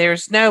 I mean,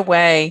 there's no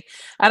way.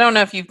 I don't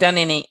know if you've done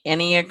any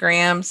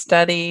Enneagram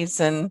studies,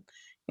 and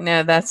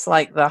that's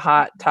like the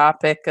hot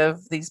topic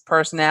of these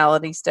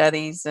personality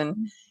studies, and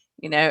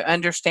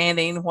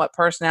understanding what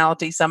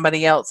personality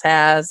somebody else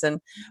has. And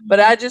but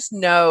I just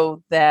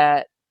know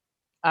that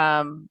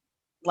um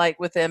like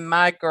within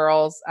my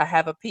girls, I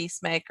have a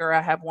peacemaker,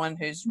 I have one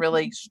who's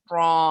really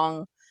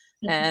strong,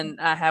 mhm, and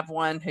I have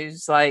one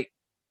who's like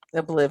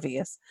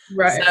oblivious.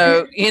 Right.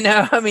 So,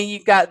 I mean,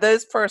 you've got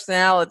those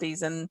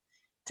personalities, and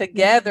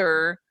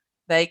together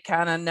they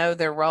kind of know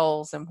their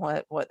roles and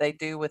what they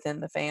do within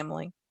the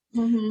family.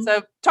 Mm-hmm.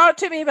 So, talk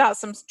to me about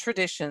some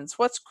traditions.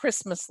 What's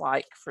Christmas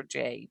like for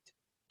Jade?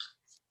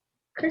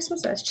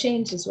 Christmas has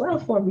changed as well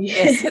for me.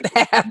 Yes, it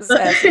has.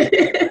 Hasn't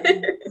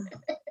it?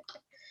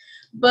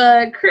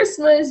 But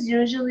Christmas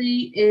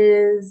usually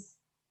is,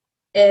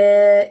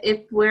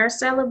 if we're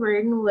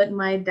celebrating with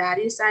my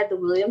daddy's side, the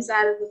Williams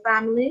side of the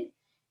family,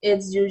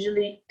 it's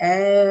usually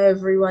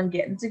everyone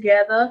getting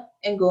together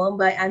and going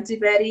by Auntie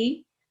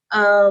Betty.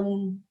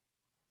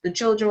 The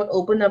children would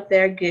open up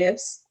their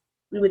gifts.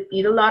 We would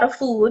eat a lot of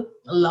food,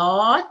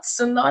 lots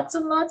and lots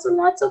and lots and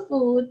lots of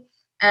food,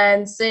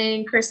 and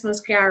sing Christmas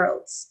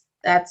carols.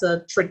 That's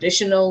a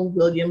traditional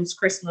Williams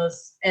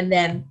Christmas. And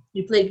then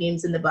you play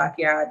games in the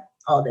backyard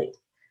all day.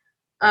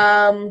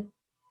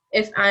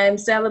 If I'm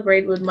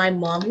celebrating with my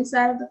mommy's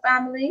side of the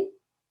family,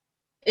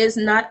 it's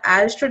not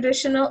as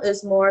traditional.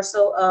 It's more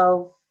so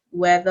of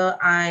whether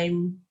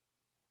I'm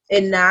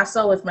in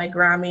Nassau with my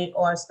Grammy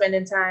or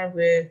spending time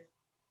with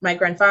my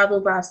grandfather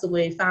who passed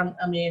away.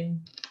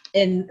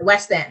 In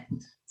West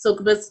End. So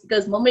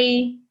because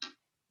mommy,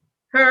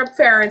 her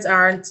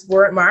parents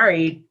weren't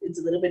married, it's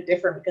a little bit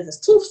different because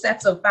it's two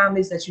sets of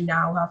families that you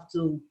now have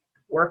to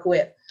work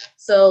with.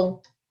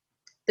 So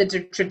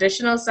the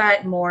traditional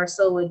side more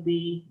so would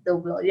be the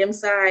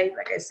Williams side.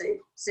 Like I say,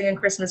 singing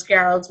Christmas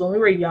carols. When we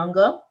were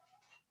younger,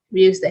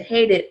 we used to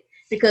hate it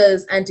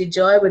because Auntie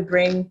Joy would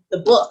bring the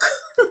book.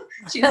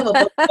 She'd have a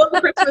book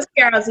of Christmas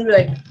carols and be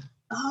like,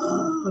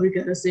 oh, we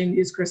gotta sing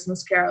these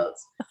Christmas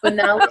carols. But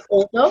now we're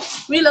older,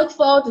 we look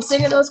forward to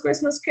singing those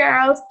Christmas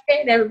carols,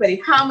 and everybody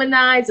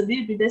harmonize, and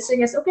we'd be there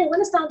singing. Okay, when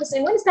it's time to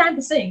sing, when it's time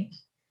to sing.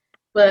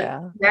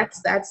 But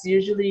that's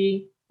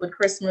usually what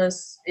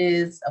Christmas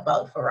is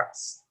about for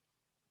us.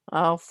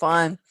 Oh,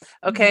 fun.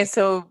 Okay,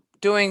 so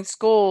doing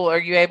school, are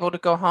you able to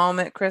go home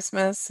at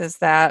Christmas? Does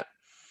that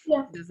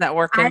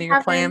work into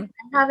your plan?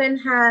 I haven't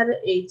had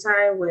a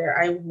time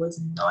where I was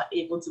not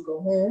able to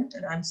go home,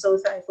 and I'm so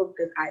thankful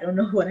because I don't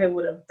know what I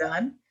would have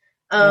done.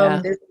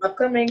 This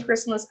upcoming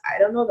Christmas, I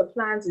don't know the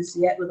plans is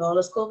yet with all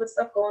this COVID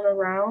stuff going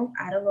around.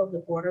 I don't know if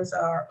the borders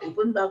are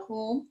open back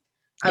home.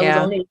 I was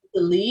only able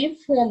to leave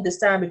home this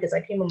time because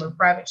I came on a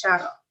private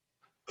charter.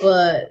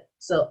 But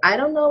so I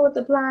don't know what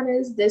the plan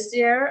is this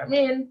year. I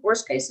mean,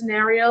 worst case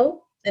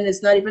scenario, and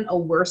it's not even a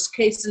worst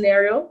case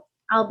scenario,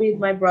 I'll be with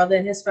my brother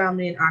and his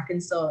family in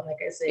Arkansas. Like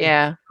I say,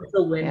 it's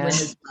a win-win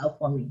as well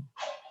for me.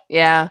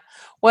 Yeah.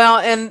 Well,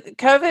 and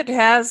COVID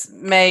has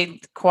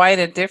made quite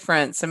a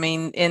difference. I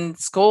mean, in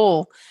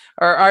school,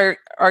 are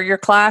your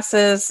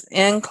classes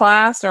in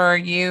class, or are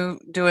you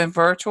doing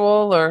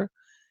virtual, or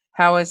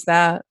how is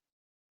that?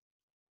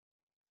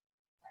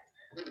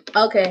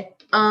 Okay.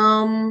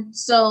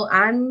 So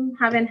I'm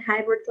having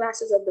hybrid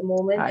classes at the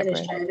moment, and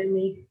it's driving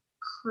me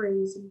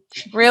crazy.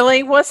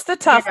 Really? What's the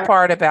tough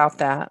part about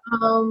that?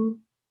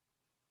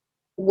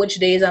 Which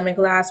days I'm in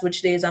class,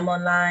 which days I'm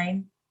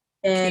online.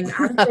 And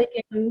I'm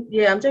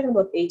taking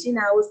about 18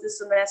 hours this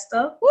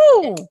semester.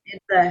 Woo!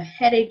 It's a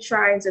headache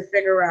trying to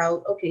figure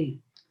out, okay,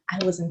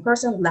 I was in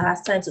person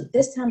last time, so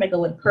this time I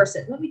go in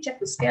person. Let me check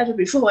the schedule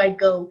before I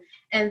go.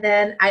 And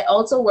then I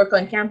also work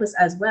on campus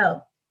as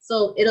well.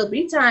 So it'll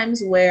be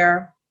times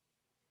where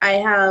I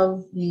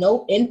have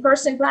no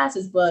in-person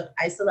classes, but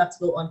I still have to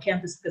go on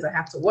campus because I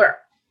have to work.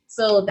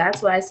 So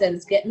that's why I said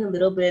it's getting a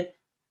little bit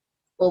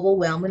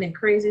overwhelming and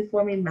crazy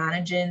for me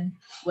managing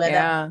whether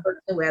I'm in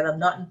person, whether I'm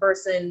not in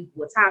person,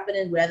 what's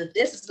happening, whether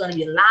this is going to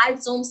be a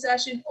live Zoom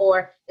session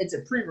or it's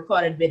a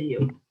pre-recorded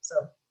video. So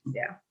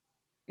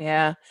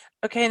yeah.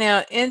 Okay,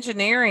 now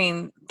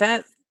engineering,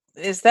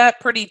 is that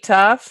pretty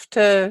tough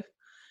to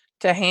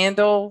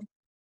handle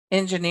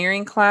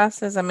engineering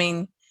classes? I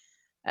mean,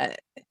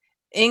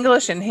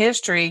 English and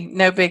history,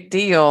 no big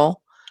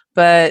deal,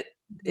 but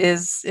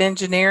is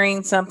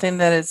engineering something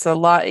that it's a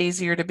lot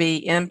easier to be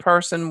in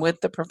person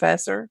with the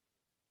professor?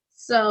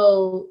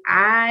 So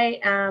I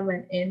am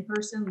an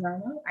in-person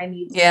learner. I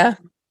need to be in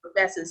the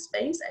professor's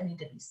space. I need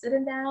to be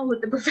sitting down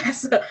with the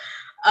professor.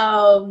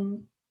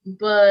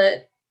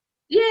 But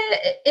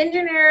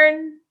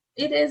engineering,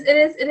 it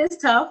is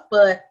tough,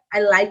 but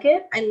I like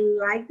it. I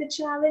like the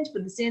challenge, but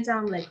at the same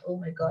time, I'm like, oh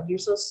my God, you're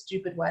so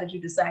stupid. Why did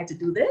you decide to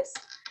do this?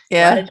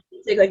 Why did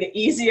you take like an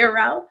easier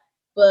route?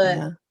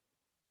 But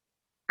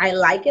I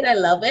like it. I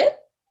love it.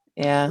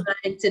 Yeah.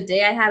 Like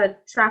today I had a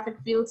traffic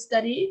field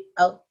study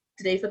out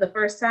today for the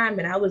first time,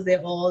 and I was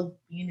there all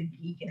being a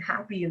geek and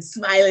happy and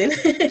smiling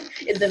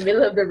in the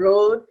middle of the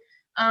road.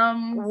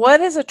 What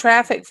is a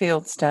traffic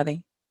field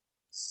study?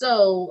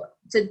 So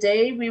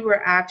today we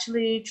were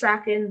actually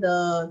tracking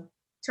the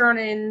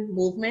turn-in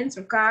movements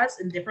of cars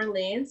in different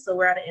lanes. So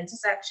we're at an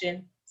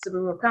intersection. So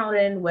we were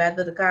counting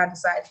whether the car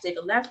decides to take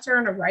a left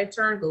turn, a right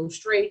turn, go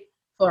straight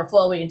for a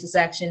four-way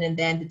intersection, and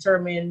then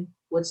determine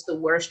what's the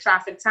worst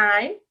traffic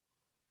time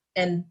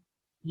and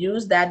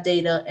use that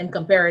data and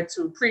compare it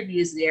to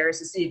previous years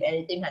to see if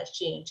anything has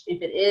changed.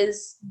 If it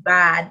is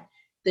bad,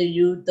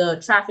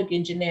 the traffic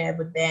engineer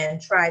would then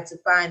try to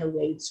find a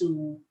way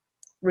to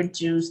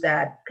reduce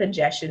that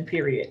congestion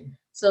period.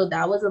 So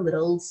that was a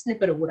little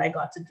snippet of what I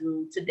got to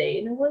do today,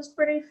 and it was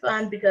pretty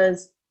fun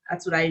because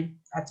that's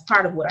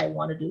part of what I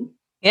want to do.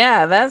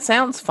 Yeah, that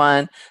sounds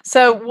fun.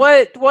 So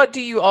what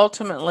do you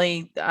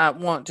ultimately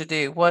want to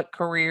do? What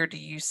career do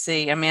you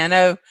see? I mean, I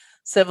know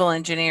civil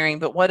engineering,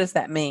 but what does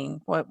that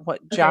mean? What Okay.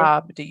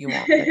 job do you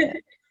want with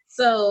it?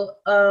 So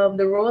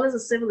the role as a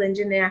civil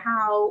engineer,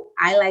 how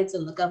I like to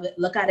look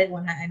at it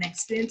when I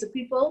explain to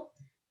people,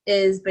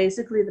 is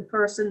basically the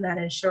person that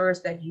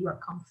ensures that you are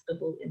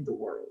comfortable in the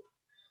world.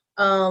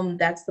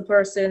 That's the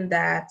person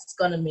that's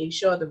gonna make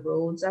sure the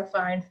roads are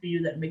fine for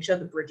you, that make sure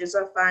the bridges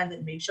are fine,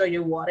 that make sure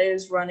your water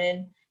is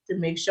running, to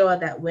make sure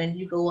that when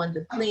you go on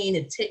the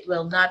plane,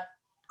 will not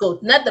go,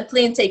 not the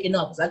plane taking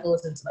off, because that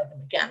goes into like the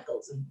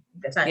mechanicals and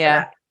the time for Yeah.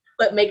 that.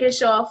 But making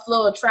sure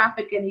flow of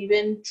traffic and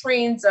even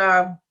trains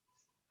are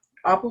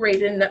not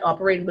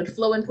operating, but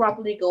flowing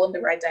properly, go in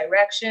the right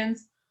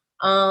directions.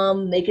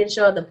 Making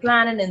sure the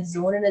planning and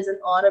zoning is in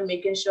order,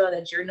 making sure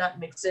that you're not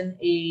mixing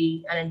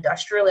an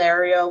industrial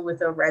area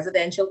with a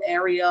residential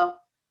area.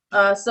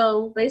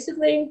 So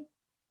basically,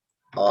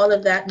 all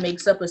of that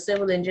makes up a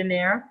civil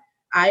engineer.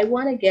 I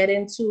want to get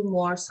into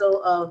more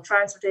so of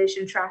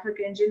transportation traffic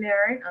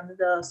engineering under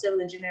the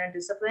civil engineering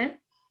discipline,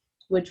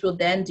 which will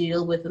then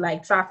deal with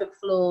like traffic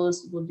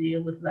flows, will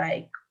deal with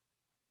like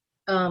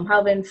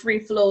having free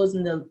flows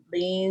in the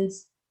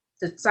lanes,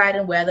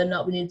 deciding whether or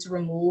not we need to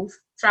remove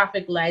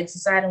traffic lights,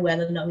 deciding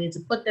whether or not we need to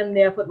put them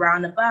there, put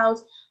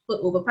roundabouts,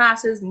 put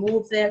overpasses,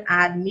 move them,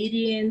 add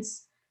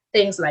medians,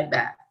 things like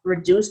that.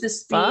 Reduce the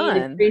speed, Fun.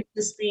 increase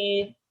the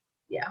speed.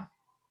 Yeah.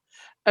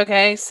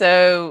 Okay,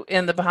 so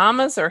in the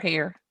Bahamas or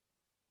here?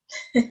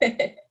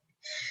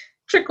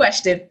 Trick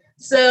question.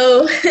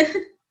 So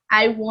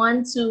I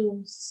want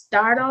to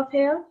start off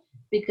here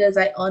because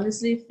I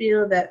honestly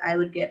feel that I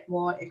would get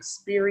more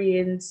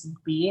experience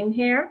being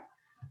here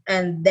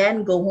and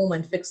then go home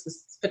and fix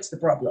the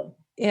problem.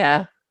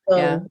 Yeah.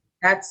 Yeah. So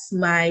that's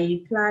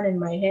my plan in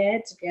my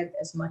head, to get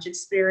as much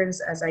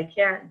experience as I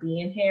can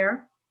being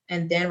here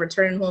and then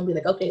return home and be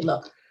like, okay,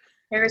 look,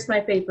 here's my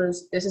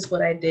papers. This is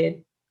what I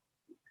did.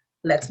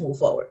 Let's move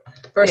forward.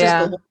 Versus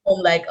Yeah. go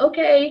home like,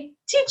 okay,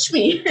 teach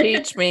me.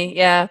 Teach me.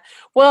 Yeah.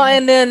 Well,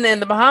 and then in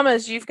the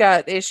Bahamas, you've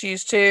got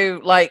issues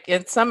too, like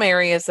in some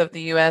areas of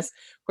the US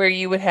where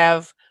you would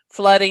have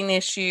flooding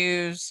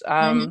issues,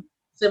 Mhm.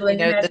 Civil the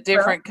engineers as well.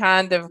 different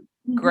kind of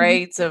Mhm.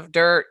 grades of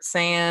dirt,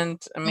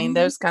 sand. I mean, Mhm.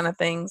 those kind of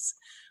things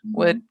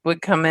Mhm.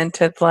 would come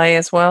into play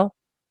as well.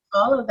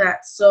 All of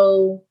that.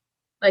 So,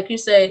 like you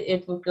said,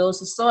 if it goes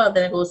to soil,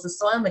 then it goes to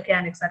soil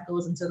mechanics. That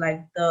goes into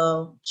like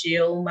the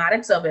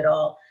geomatics of it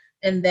all.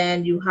 And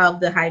then you have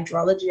the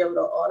hydrology of it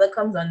all that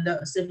comes under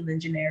a civil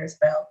engineer as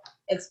well.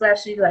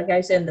 Especially, like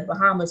I said, in the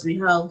Bahamas, we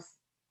have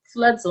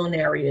flood zone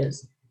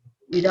areas.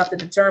 You'd have to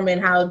determine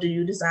how do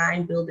you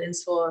design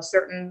buildings for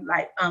certain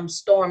like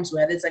storms,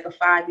 whether it's like a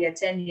 5-year,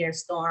 10-year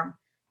storm.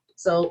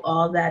 So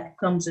all that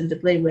comes into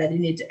play, whether you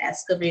need to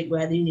excavate,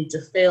 whether you need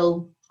to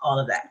fill, all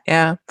of that.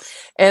 Yeah.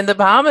 And the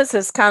Bahamas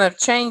has kind of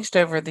changed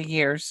over the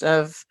years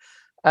of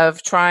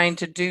trying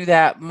to do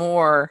that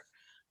more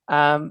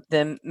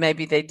than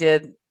maybe they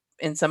did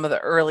in some of the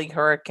early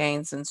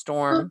hurricanes and So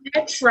storm.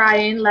 they're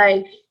trying,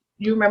 like,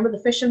 you remember the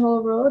Fishing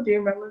Hole Road? Do you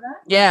remember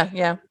that? Yeah,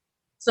 yeah.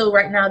 So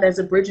right now there's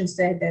a bridge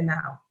instead there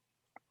now.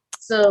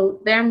 So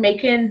they're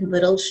making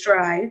little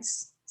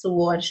strides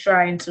towards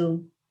trying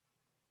to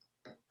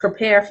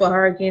prepare for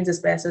hurricanes as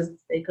best as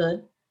they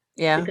could,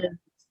 Yeah.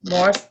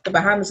 because the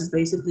Bahamas is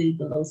basically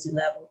below sea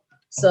level.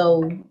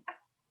 So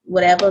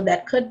whatever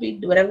that could be,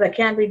 whatever that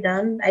can be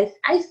done,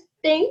 I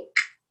think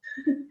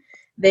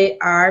they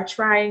are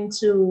trying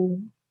to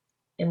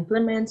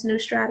implement new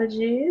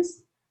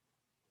strategies.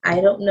 I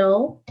don't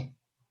know,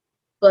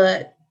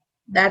 but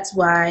that's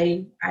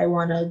why I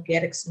want to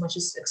get as much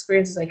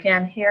experience as I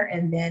can here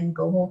and then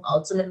go home.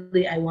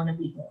 Ultimately, I want to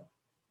be home.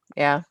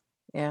 Yeah.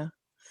 Yeah.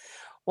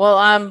 Well,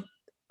 all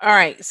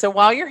right. So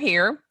while you're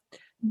here,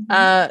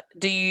 Mhm.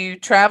 do you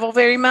travel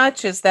very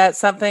much? Is that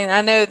something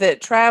I know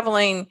that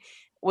traveling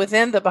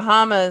within the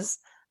Bahamas,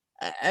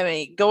 I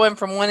mean, going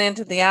from one end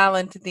of the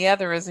island to the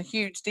other is a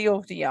huge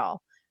deal to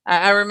y'all.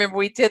 I remember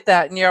we did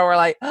that and y'all were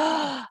like,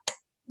 oh,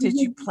 did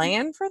you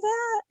plan for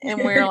that?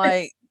 And we're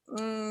like,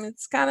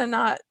 it's kind of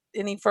not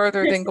any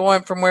further than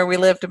going from where we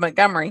live to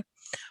Montgomery.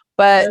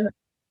 But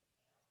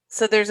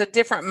so there's a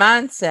different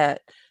mindset.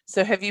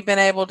 So have you been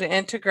able to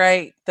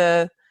integrate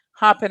the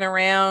hopping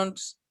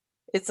around?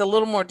 It's a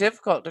little more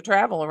difficult to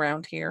travel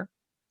around here,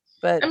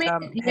 I but mean,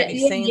 have yeah,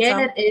 you yeah, seen yeah,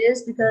 some? it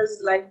is,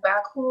 because like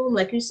back home,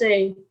 like you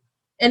say,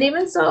 and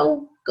even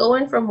so,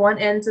 going from one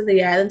end to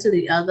the island to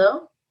the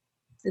other,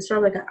 it's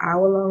probably like an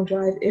hour-long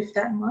drive, if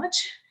that much.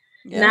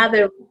 Yeah. Now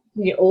that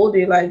you're older,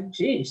 you're like,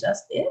 geez,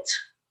 that's it.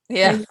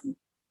 Yeah.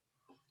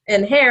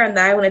 And here and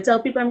I, when I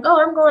tell people I'm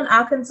going to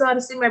Arkansas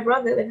to see my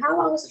brother, like, how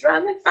long is the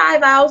drive? Like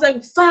 5 hours,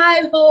 like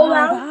 5 whole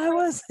hours. 5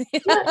 hours.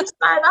 Yeah, just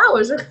 5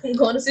 hours. I'm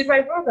going to see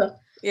my brother.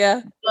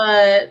 Yeah.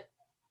 But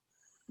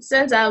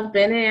since I've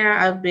been here,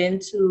 I've been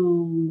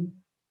to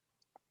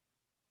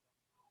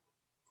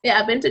Yeah,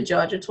 I've been to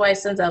Georgia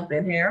twice since I've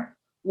been here.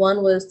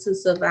 One was to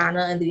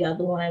Savannah, and the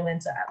other one I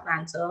went to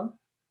Atlanta.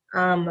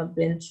 I've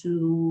been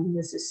to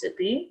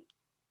Mississippi.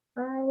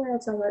 Where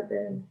else have I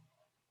been?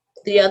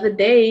 The other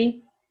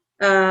day,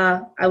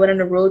 I went on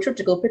a road trip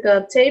to go pick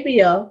up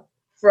Tabia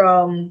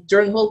from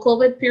during the whole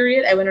COVID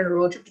period. I went on a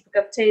road trip to pick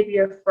up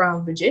Tabia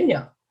from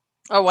Virginia.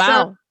 Oh, So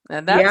wow.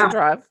 And that's a yeah,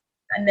 drive.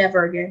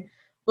 never again.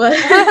 But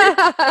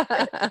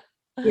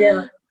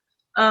yeah.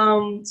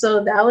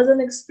 So that was an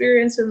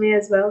experience for me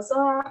as well.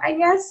 So I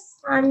guess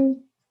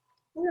I'm,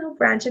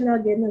 branching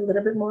out, getting a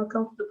little bit more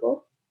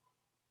comfortable.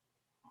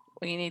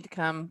 Well, you need to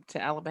come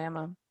to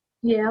Alabama.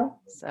 Yeah.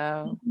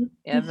 So,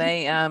 yeah,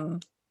 they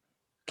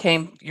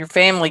your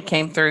family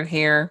came through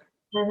here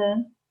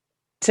Mm-hmm.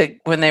 to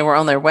when they were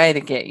on their way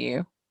to get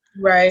you.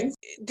 Right.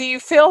 Do you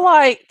feel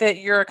like that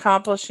you're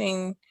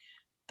accomplishing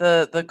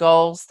the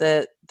goals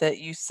that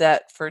you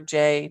set for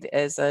Jade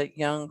as a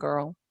young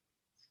girl?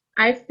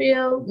 I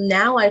feel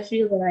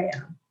that I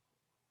am.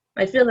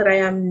 I feel that I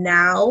am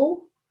now.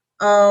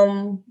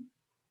 Um,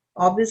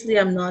 Obviously,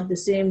 I'm not the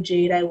same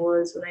Jade I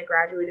was when I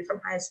graduated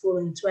from high school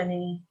in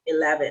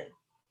 2011.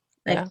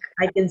 Like, Yeah.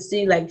 I can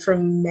see like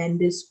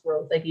tremendous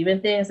growth. Like,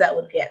 even things that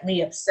would get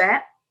me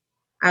upset,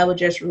 I would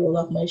just roll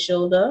off my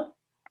shoulder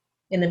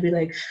and then be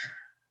like,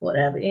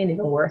 whatever, it ain't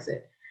even worth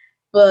it.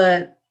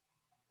 But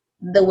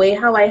the way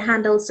how I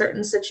handle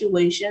certain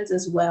situations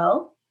as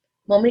well,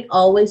 mommy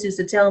always used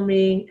to tell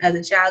me as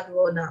a child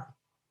growing up,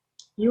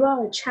 you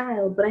are a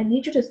child, but I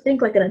need you to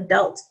think like an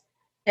adult.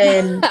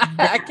 And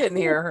I can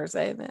hear her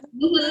saying that.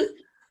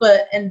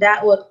 and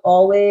that would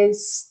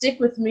always stick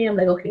with me. I'm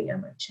like, okay,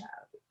 I'm a child.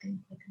 Think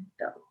like an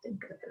adult.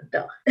 Think like an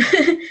adult.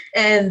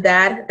 And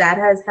that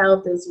has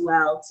helped as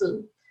well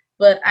too.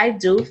 But I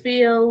do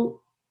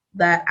feel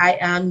that I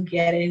am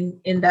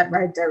getting in that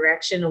right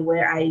direction of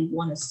where I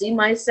want to see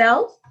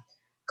myself,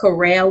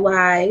 career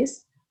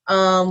wise,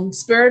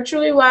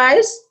 spiritually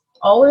wise.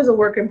 Always a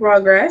work in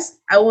progress.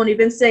 I won't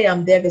even say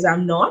I'm there because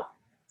I'm not.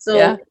 So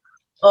Yeah.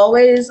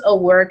 always a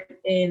work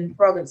in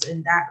progress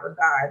in that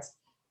regards.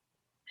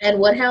 And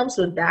what helps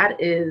with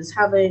that is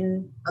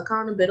having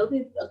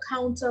accountability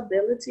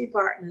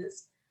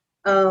partners.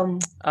 It'll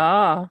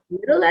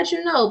let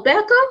you know,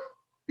 Becca.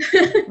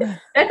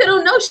 Becca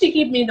don't know she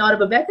keep me in order,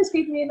 but Becca's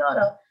keeping me in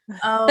order.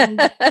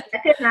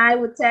 Becca and I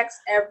would text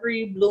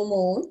every blue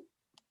moon.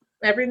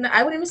 I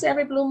wouldn't even say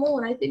every blue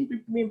moon. I think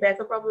me and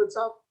Becca probably would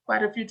talk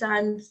quite a few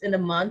times in a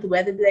month,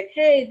 whether be like,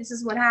 hey, this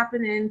is what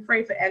happened and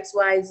pray for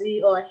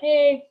XYZ, or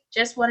hey,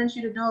 just wanted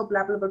you to know,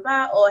 blah, blah, blah,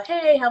 blah, or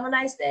hey, have a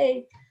nice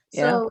day.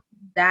 Yeah. So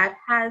that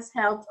has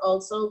helped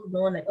also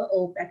knowing like,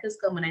 Becca's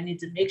coming. I need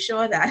to make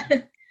sure that,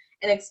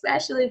 and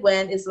especially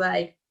when it's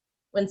like,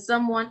 when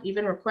someone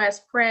even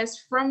requests prayers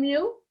from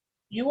you,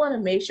 you want to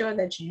make sure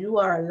that you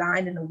are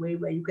aligned in a way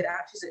where you could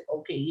actually say,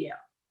 okay, yeah,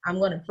 I'm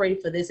going to pray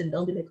for this, and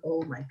don't be like,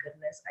 oh my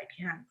goodness, I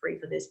can't pray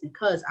for this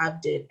because I've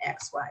did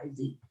X, Y,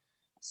 Z.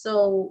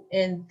 So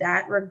in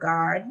that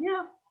regard,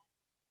 yeah.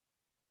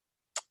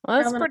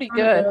 Well, that's pretty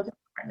good.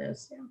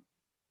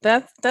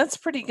 That's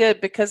pretty good,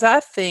 because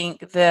I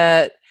think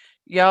that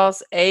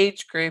y'all's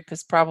age group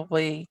is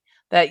probably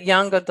that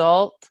young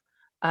adult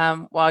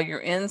while you're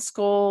in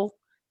school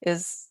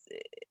is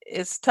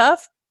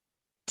tough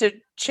to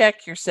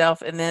check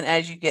yourself, and then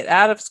as you get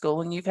out of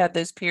school and you've had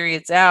those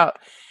periods out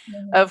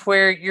of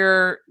where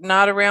you're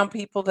not around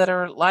people that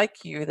are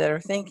like you, that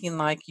are thinking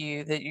like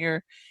you, that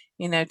you're,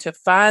 to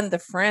find the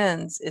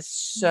friends is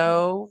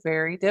so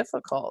very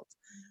difficult.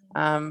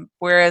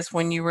 Whereas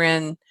when you were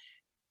in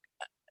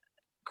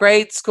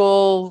grade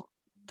school,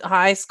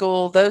 high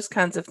school, those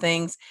kinds of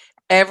things,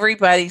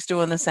 everybody's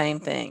doing the same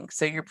thing.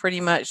 So you're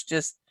pretty much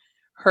just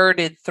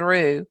herded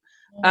through.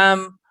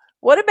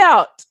 What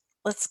about,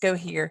 let's go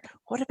here.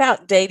 What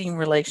about dating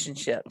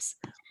relationships?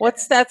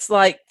 What's that's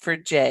like for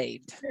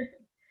Jade?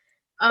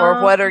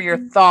 Or what are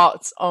your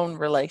thoughts on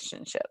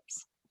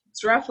relationships?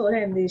 It's rough out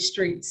here in these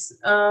streets.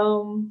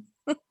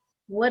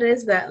 What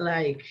is that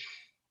like?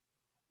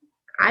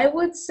 I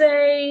would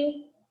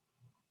say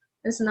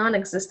it's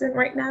non-existent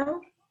right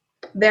now.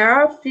 There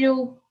are a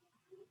few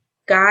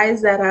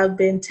guys that I've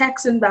been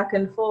texting back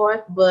and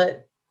forth,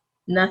 but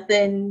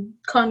nothing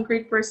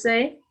concrete per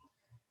se.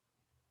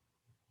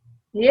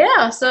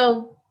 Yeah,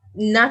 so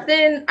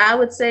nothing, I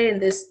would say, and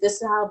this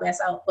is how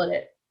best I'll put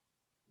it.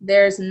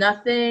 There's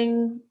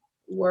nothing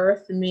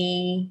worth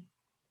me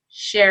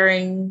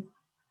sharing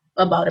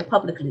about it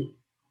publicly.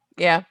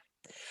 Yeah.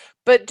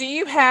 But do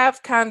you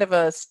have kind of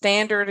a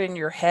standard in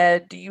your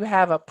head? Do you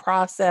have a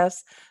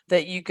process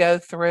that you go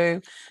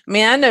through? I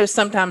mean, I know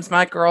sometimes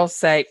my girls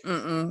say,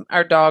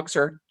 our dogs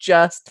are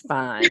just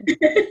fine.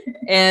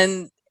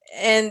 and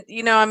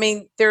I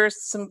mean,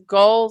 there's some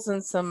goals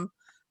and some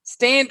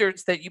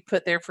standards that you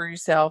put there for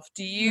yourself.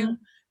 Do you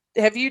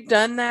have you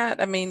done that?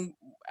 I mean,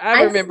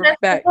 I remember think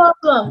that's back. the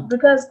problem,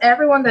 because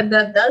everyone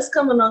that does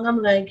come along,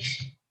 I'm like,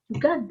 you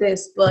got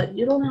this, but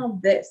you don't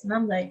have this, and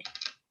I'm like,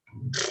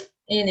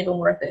 ain't even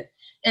worth it.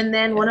 And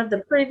then one of the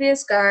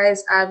previous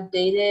guys I've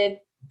dated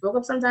broke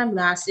up sometime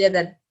last year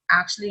that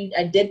actually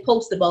I did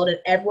post about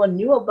it, everyone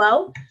knew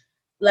about,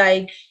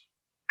 Like,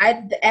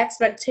 the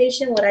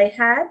expectation, what I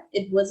had,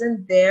 it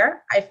wasn't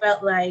there. I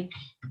felt like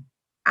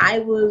I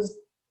was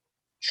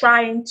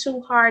trying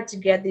too hard to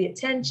get the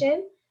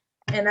attention.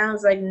 And I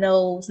was like,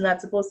 no, it's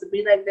not supposed to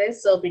be like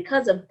this. So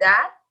because of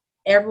that,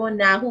 everyone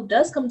now who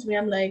does come to me,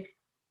 I'm like,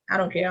 I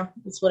don't care.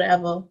 It's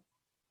whatever.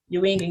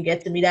 You ain't gonna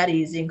get to me that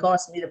easy and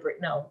cost me the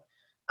brick. No.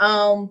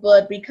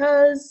 But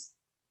because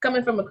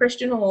coming from a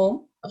Christian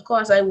home, of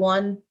course, I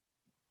want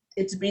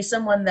it to be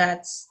someone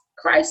that's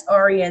Christ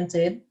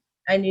oriented.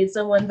 I need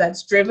someone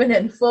that's driven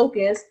and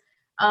focused.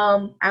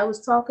 I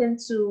was talking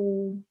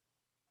to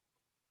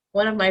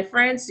one of my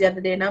friends the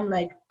other day, and I'm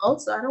like,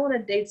 also, I don't want to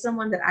date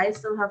someone that I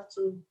still have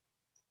to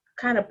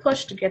kind of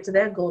push to get to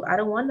their goal. I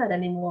don't want that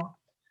anymore.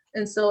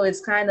 And so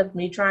it's kind of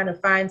me trying to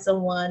find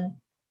someone.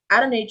 I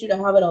don't need you to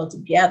have it all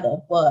together,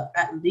 but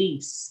at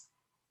least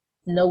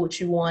know what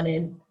you want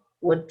and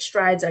what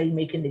strides are you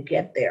making to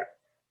get there.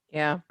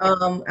 Yeah.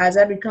 As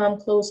I become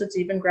closer to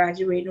even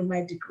graduating with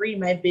my degree,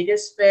 my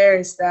biggest fear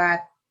is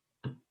that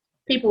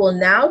people will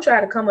now try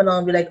to come along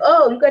and be like,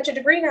 oh, you got your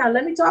degree now,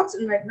 let me talk to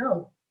you. I'm like,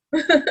 no.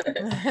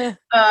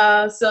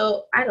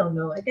 So I don't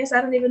know. I guess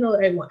I don't even know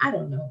what I want. I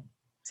don't know.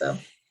 So,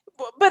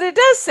 but it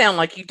does sound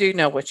like you do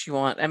know what you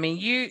want. I mean,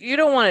 you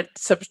don't want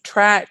to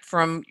subtract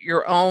from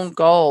your own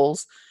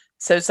goals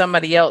so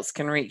somebody else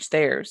can reach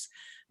theirs.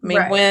 I mean,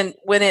 right.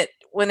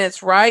 when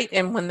it's right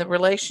and when the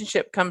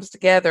relationship comes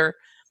together.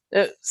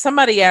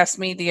 Somebody asked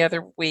me the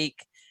other week,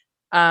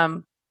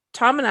 Tom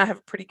and I have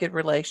a pretty good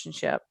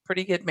relationship,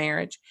 pretty good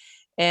marriage.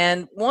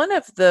 And one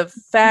of the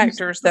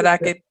factors that I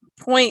could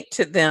point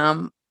to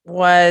them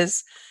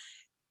was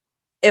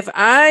if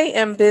I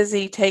am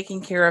busy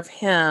taking care of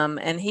him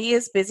and he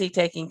is busy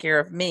taking care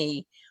of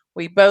me,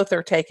 we both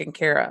are taken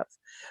care of.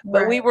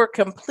 But we Right. were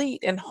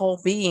complete and whole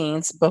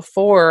beings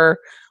before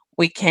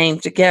we came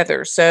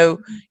together.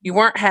 So you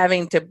weren't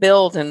having to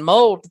build and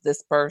mold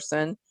this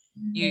person.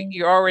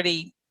 You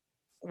already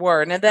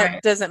were. Now that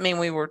Right. doesn't mean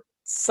we were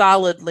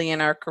solidly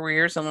in our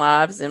careers and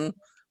lives and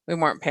we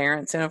weren't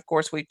parents. And of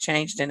course we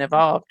changed and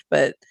evolved,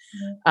 but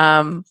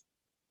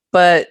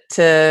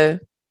to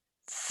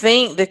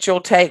think that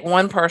you'll take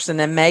one person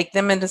and make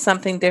them into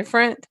something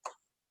different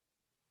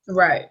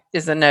Right.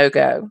 is a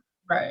no-go.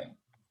 Right.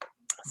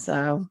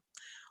 So,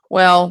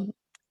 well,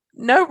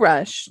 no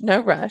rush.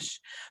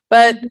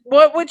 But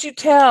what would you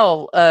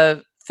tell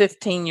a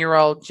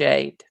 15-year-old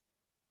Jade?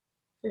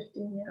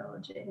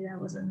 15-year-old Jade, I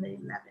was in the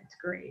 11th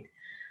grade.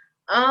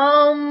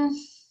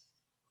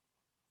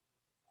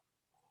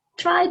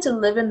 Try to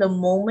live in the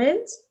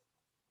moment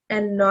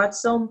and not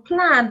so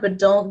plan, but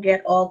don't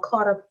get all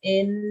caught up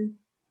in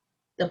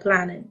the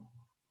planning.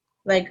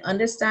 Like,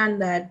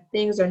 understand that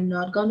things are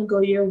not going to go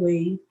your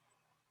way.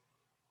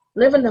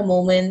 Live in the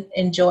moment,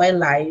 enjoy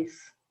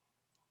life,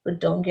 but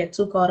don't get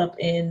too caught up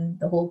in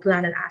the whole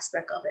planning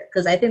aspect of it.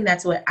 Because I think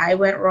that's where I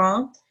went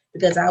wrong,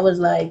 because I was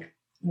like,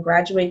 I'm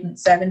graduating at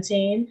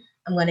 17.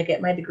 I'm going to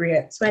get my degree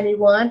at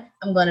 21.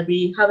 I'm going to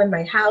be having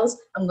my house.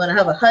 I'm going to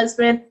have a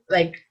husband.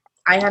 Like,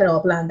 I had it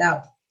all planned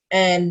out.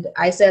 And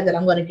I said that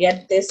I'm going to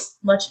get this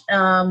much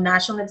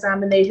national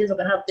examinations. I'm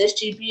going to have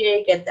this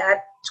GPA, get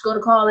that, go to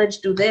college,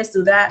 do this,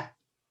 do that.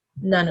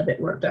 None of it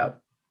worked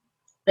out.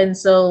 And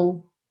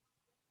so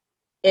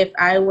if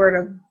I were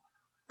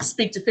to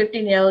speak to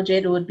 15-year-old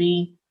Jade, it would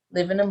be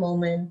live in the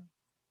moment,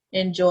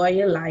 enjoy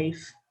your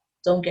life,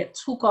 don't get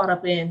too caught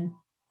up in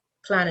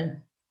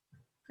planning.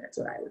 That's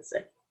what I would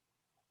say.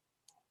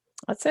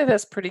 I'd say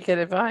that's pretty good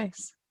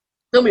advice.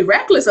 Don't be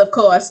reckless, of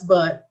course,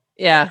 but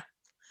yeah.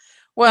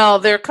 Well,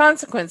 there are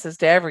consequences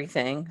to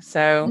everything.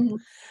 So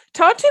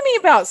talk to me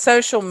about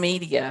social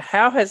media.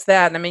 How has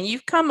that, I mean,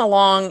 you've come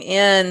along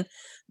in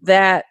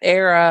that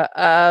era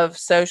of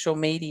social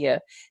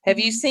media. Have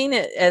you seen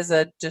it as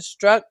a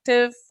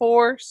destructive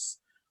force,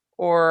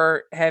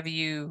 or have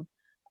you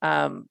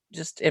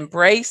just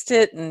embraced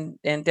it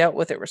and dealt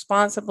with it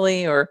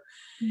responsibly, or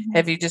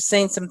have you just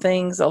seen some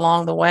things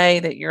along the way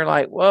that you're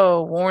like,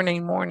 whoa,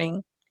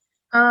 warning?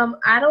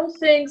 I don't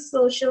think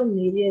social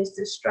media is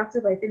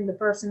destructive. I think the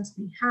persons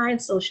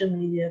behind social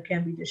media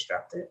can be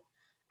destructive.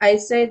 I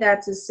say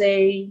that to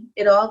say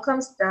it all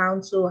comes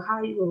down to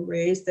how you were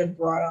raised and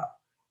brought up.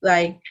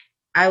 Like,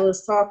 I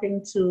was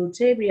talking to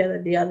Tabby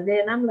the other day,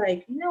 and I'm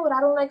like, you know what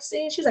I don't like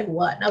seeing? She's like,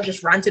 what? And I was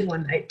just ranting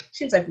one night.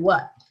 She's like,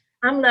 what?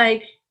 I'm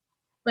like,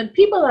 when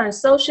people are on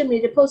social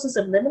media posting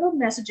subliminal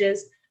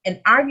messages and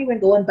arguing,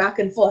 going back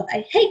and forth,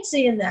 I hate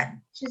seeing that.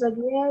 She's like,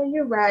 yeah,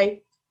 you're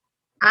right.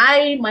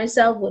 I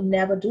myself would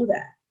never do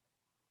that.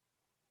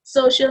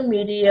 Social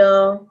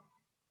media,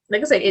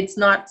 like I say, it's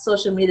not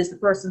social media, it's the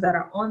persons that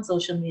are on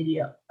social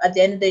media. At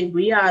the end of the day,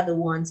 we are the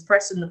ones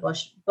pressing the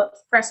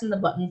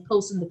button,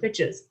 posting the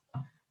pictures.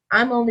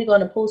 I'm only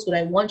going to post what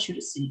I want you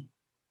to see.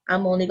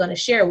 I'm only going to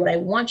share what I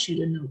want you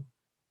to know.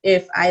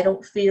 If I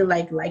don't feel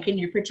like liking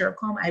your picture or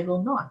comment, I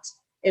will not.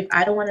 If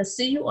I don't want to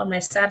see you on my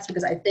status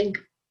because I think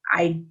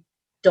I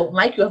don't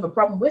like you, have a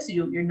problem with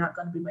you, you're not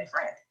going to be my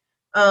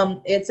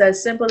friend. It's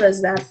as simple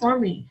as that for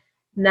me.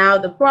 Now,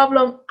 the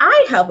problem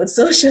I have with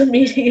social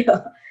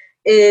media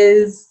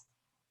is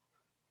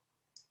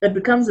it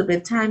becomes a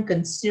bit time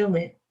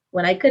consuming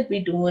when I could be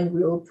doing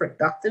real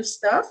productive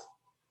stuff.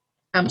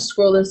 I'm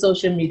scrolling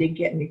social media,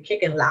 getting a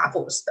kick and laugh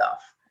over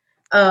stuff.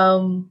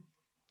 Um,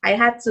 I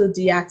had to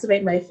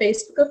deactivate my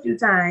Facebook a few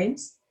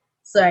times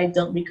so I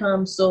don't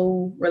become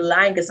so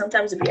reliant. Because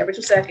sometimes it'd be every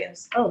 2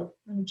 seconds. Oh,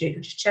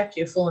 Jada, just check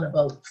your phone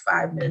about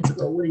 5 minutes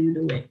ago. What are you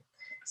doing?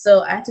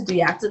 So I had to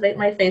deactivate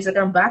my Facebook.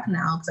 I'm back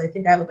now because I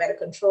think I have a better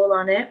control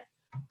on it.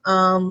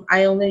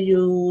 I only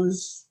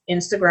use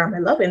Instagram. I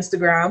love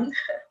Instagram.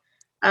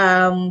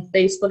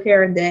 Facebook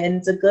here and there, and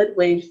it's a good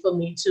way for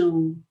me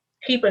to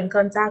keep in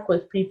contact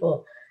with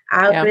people.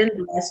 I've Yeah.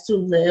 been blessed to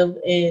live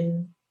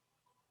in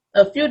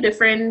a few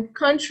different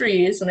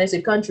countries. When I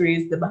say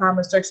countries, the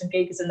Bahamas, Turks and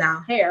Caicos, and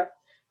now here.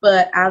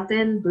 But I've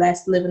been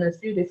blessed to live in a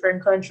few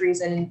different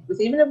countries, and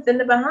even within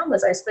the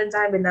Bahamas, I spend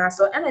time in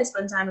Nassau and I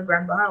spend time in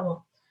Grand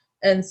Bahama,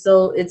 and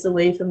so it's a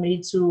way for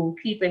me to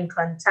keep in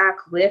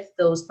contact with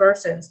those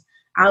persons.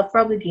 I'll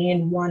probably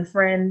gain one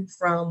friend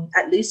from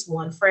at least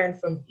one friend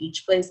from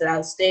each place that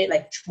I've stayed,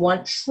 like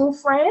one true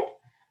friend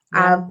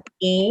Yeah. I've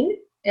gained.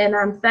 And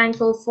I'm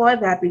thankful for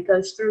that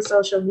because through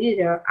social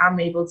media, I'm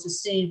able to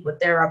see what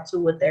they're up to,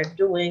 what they're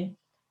doing.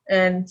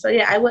 And so,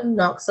 yeah, I wouldn't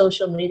knock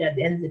social media. At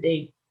the end of the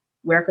day,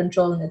 we're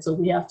controlling it. So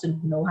we have to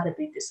know how to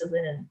be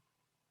disciplined and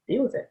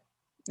deal with it.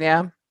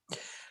 Yeah.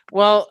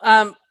 Well,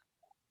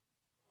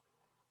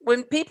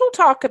 when people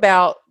talk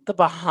about the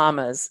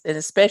Bahamas, and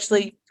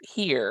especially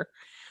here,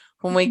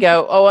 when we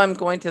go, oh, I'm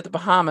going to the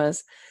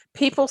Bahamas,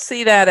 people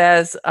see that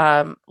as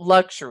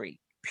luxury,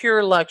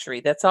 pure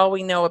luxury. That's all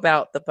we know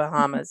about the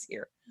Bahamas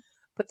here.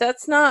 But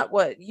that's not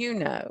what you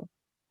know.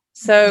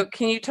 So,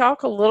 can you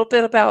talk a little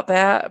bit about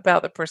that,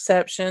 about the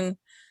perception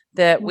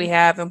that we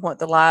have and what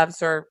the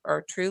lives are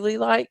truly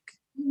like?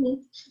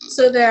 Mhm.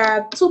 So there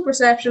are two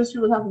perceptions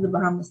people have of the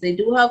Bahamas. They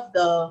do have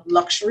the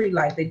luxury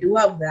life. They do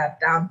have that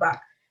down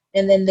back.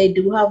 And then they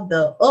do have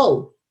the,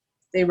 oh,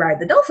 they ride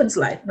the dolphins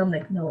life. And I'm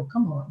like, no,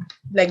 come on.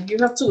 Like you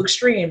have two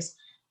extremes.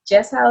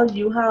 Just how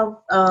you have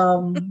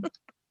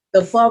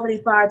the poverty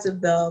parts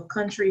of the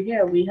country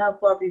here, we have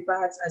poverty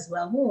parts as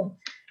well home.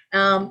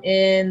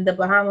 In the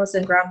Bahamas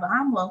and Grand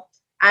Bahama,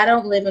 I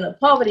don't live in a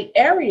poverty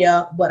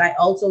area, but I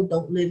also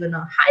don't live in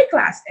a high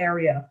class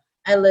area.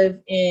 I live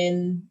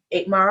in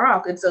 8 Mile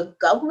Rock. It's a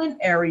government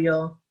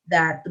area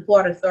that the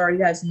Port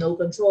Authority has no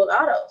control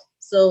out of.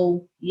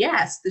 So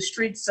yes, the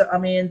streets. I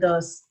mean,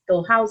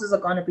 the houses are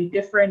going to be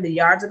different. The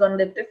yards are going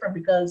to look different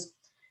because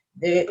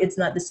it's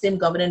not the same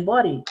governing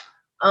body.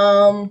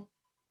 Um,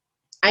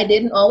 I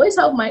didn't always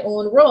have my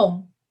own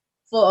room.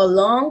 For a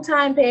long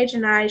time, Paige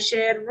and I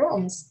shared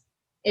rooms.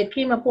 It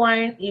came a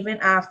point, even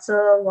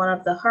after one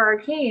of the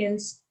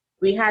hurricanes,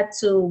 we had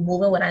to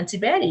move in with Auntie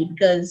Betty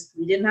because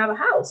we didn't have a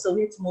house. So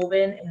we had to move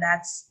in, and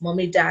that's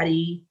mommy,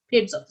 daddy,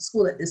 Page's up to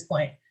school at this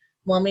point.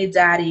 Mommy,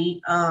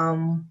 daddy,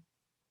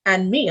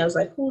 and me. I was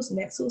like, who's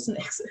next? Who's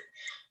next?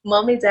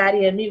 Mommy,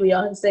 daddy, and me, we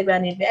all had to stay by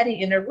Auntie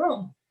Betty in a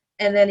room.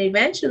 And then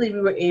eventually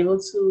we were able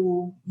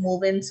to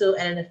move into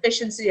an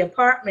efficiency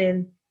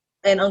apartment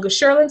and Uncle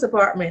Sherlin's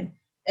apartment.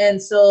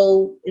 And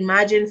so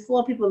imagine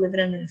 4 people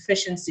living in an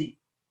efficiency.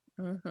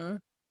 Mm-hmm.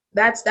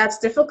 That's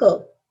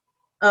difficult.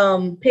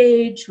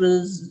 Paige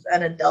was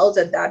an adult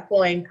at that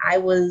point. I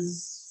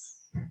was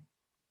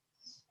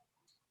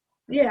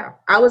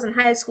in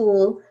high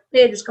school.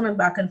 Paige was coming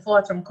back and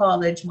forth from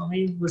college.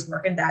 Mommy was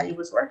working, daddy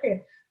was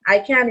working. I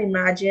can't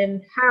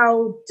imagine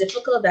how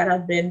difficult that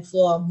have been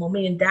for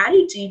mommy and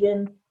daddy to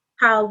even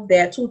have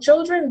their 2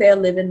 children. They're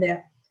living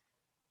there.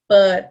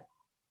 But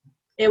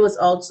it was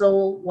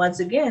also,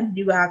 once again,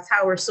 you asked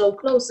how we're so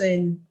close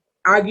in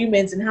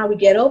arguments and how we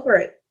get over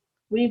it.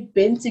 We've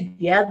been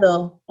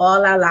together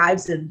all our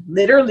lives and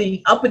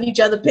literally up in each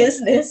other's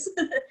business.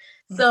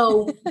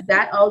 So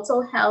that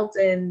also helped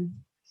and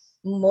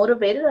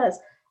motivated us.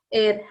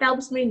 It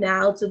helps me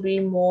now to be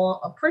more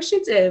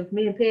appreciative.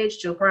 Me and Paige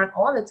joke around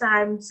all the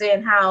time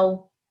saying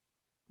how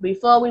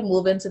before we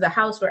move into the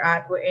house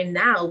we're in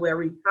now, where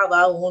we have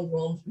our own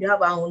rooms, we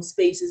have our own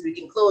spaces, we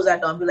can close our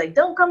door and be like,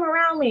 don't come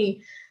around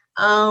me.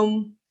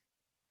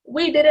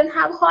 We didn't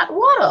have hot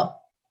water.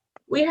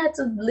 We had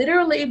to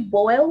literally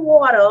boil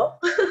water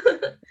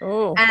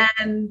Oh,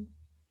 and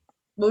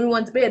when we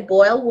went to bed,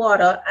 boil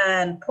water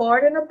and pour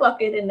it in a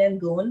bucket and then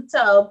go in the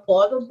tub,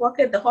 pour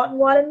the hot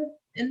water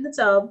in the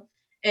tub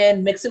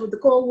and mix it with the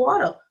cold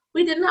water.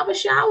 We didn't have a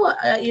shower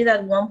either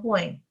at one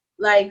point.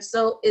 Like,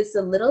 so it's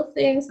the little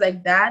things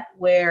like that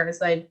where it's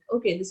like,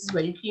 okay, this is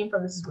where you came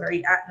from, this is where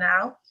you're at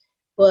now.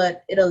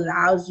 But it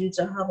allows you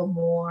to have a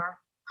more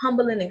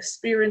humbling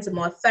experience, a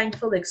more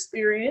thankful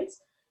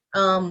experience.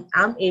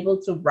 I'm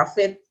able to rough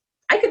it.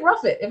 I could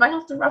rough it. If I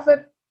have to rough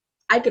it,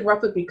 I could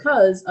rough it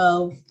because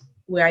of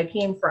where I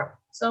came from.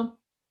 So,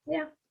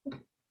 yeah.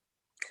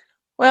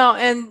 well,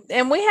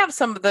 and we have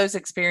some of those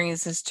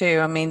experiences too.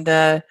 I mean,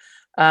 a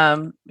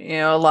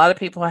lot of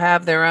people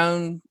have their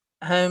own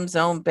homes,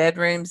 own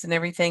bedrooms, and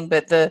everything.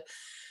 But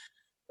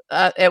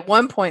at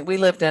one point we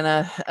lived in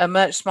a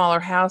much smaller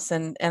house,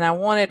 and I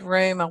wanted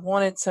room. I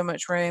wanted so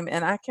much room,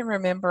 and I can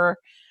remember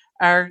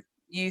our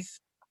youth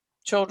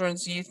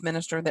children's youth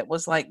minister that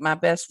was like my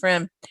best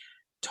friend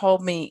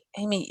told me,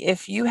 Amy,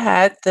 if you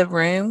had the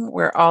room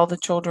where all the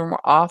children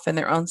were off in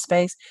their own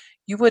space,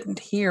 you wouldn't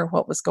hear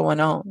what was going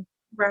on.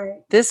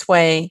 Right. This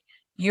way,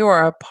 you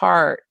are a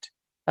part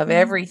of Mhm.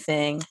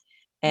 everything,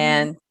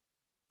 and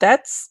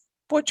that's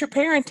what your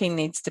parenting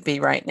needs to be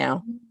right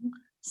now. Mhm.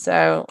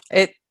 So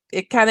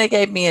it kind of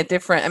gave me a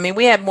different. I mean,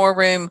 we had more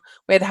room.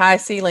 We had high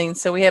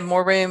ceilings, so we had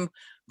more room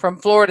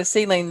from floor to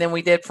ceiling than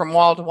we did from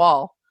wall to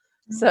wall.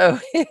 So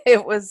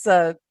it was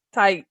a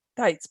tight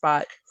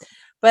spot.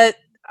 But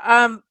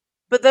um,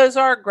 but those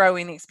are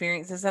growing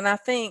experiences, and I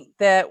think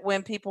that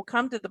when people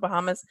come to the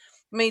Bahamas,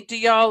 I mean, do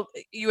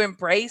you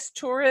embrace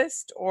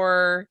tourists,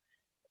 or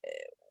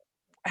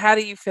how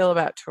do you feel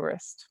about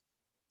tourists?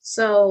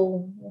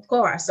 So, of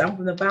course, I'm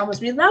from the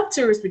Bahamas. We love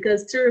tourists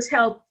because tourists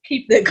help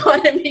keep the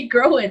economy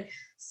growing.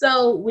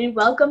 So we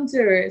welcome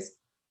tourists.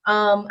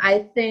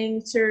 I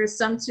think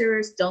some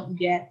tourists don't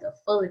get the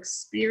full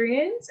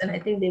experience, and I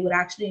think they would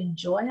actually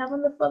enjoy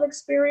having the full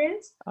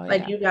experience. Oh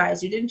Like yeah, you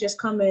guys, you didn't just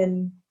come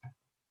and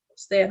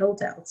stay at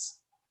hotels.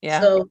 yeah,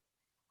 So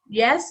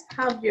yes,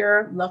 have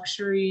your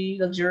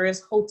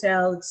luxurious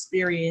hotel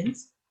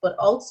experience, but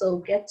also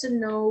get to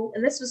know,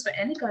 and this was for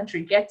any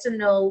country, get to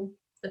know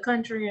the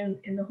country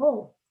in the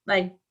whole.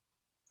 Like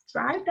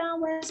drive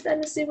down West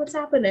End and see what's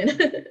happening.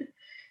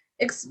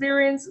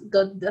 Experience,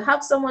 go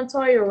have someone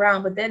tour you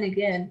around, but then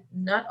again,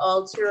 not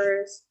all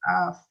tourists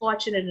are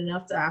fortunate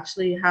enough to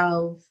actually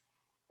have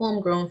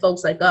homegrown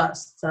folks like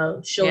us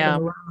to show them yeah,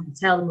 around and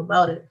tell them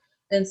about it.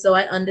 And so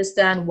I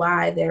understand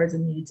why there is a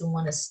need to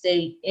want to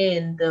stay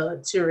in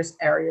the tourist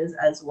areas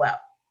as well.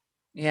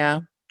 yeah.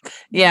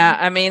 Yeah,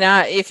 I mean,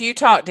 if you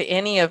talk to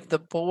any of the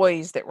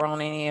boys that were on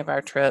any of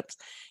our trips,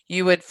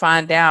 you would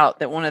find out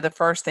that one of the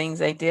first things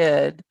they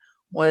did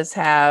was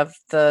have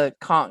the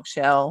conch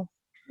shell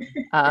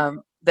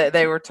that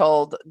they were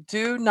told,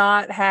 do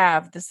not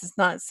have. This is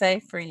not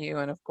safe for you.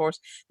 And of course,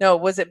 no,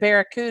 was it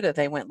barracuda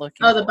they went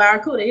looking Oh, the for?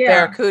 Barracuda, yeah.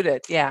 Barracuda,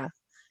 yeah,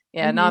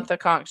 yeah, Hmm. not the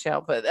conch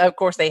shell, but of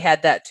course they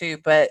had that too.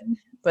 But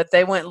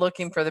they went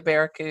looking for the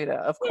barracuda,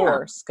 of Yeah.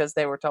 course, because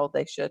they were told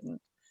they shouldn't.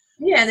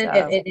 Yeah, and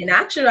So. in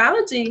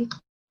actuality,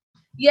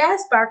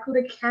 yes,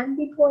 Barracuda can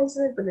be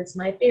poisonous, but it's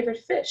my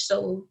favorite fish,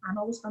 so I'm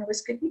always going to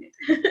risk it. Eat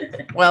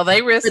it. Well, they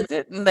But, risked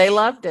it and they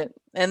loved it.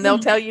 And they'll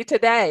tell you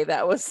today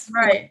that was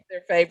one of right.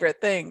 their favorite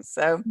things.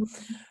 So,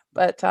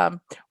 but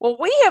well,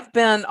 we have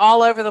been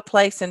all over the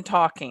place in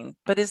talking,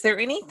 but is there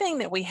anything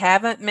that we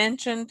haven't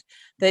mentioned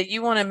that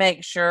you want to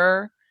make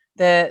sure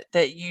that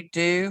you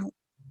do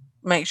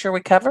make sure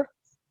we cover?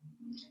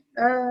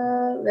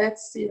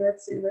 Let's see.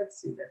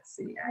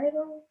 I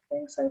don't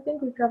think so. I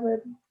think we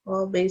covered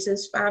all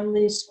bases: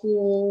 family,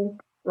 school,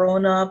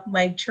 growing up,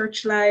 my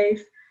church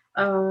life,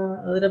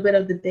 a little bit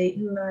of the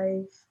dating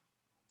life.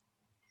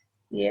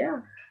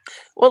 Yeah.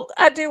 Well,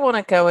 I do want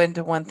to go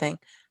into one thing.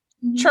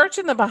 Mhm. Church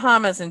in the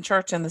Bahamas and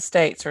church in the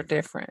States are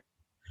different.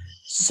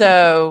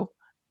 So,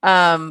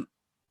 um,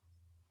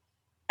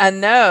 I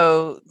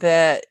know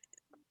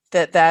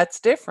that's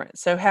different.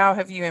 So how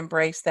have you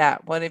embraced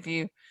that?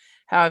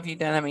 How have you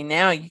done? I mean,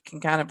 now you can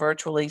kind of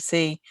virtually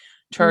see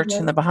church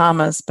in Mhm. the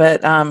Bahamas,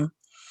 but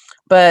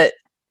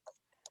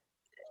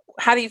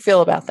how do you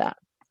feel about that?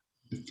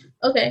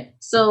 Okay,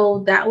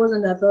 so that was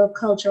another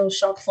cultural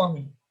shock for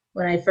me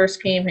when I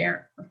first came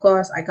here. Of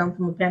course, I come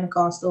from a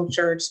Pentecostal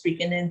church,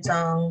 speaking in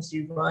tongues.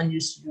 You run, you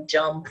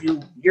jump,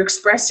 you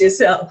express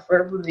yourself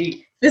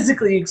verbally,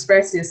 physically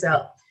express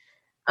yourself.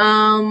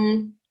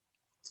 Um,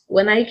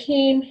 when I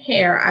came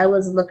here, I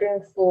was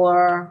looking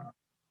for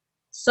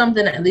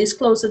something at least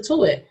closer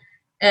to it.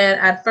 And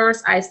at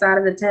first, I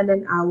started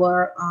attending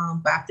our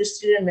Baptist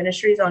student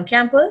ministries on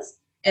campus,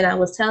 and I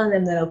was telling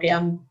them that okay,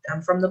 I'm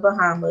from the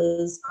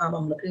Bahamas. I'm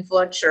looking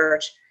for a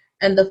church.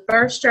 And the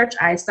first church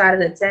I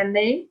started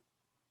attending,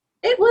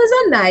 it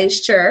was a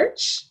nice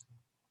church,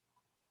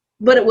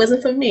 but it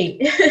wasn't for me.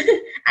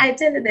 I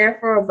attended there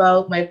for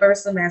about my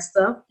first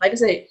semester. Like I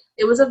say,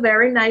 it was a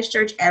very nice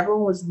church.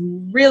 Everyone was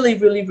really,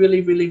 really,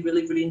 really, really,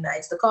 really, really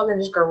nice. The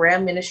College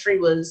Graham ministry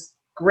was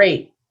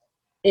great.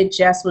 It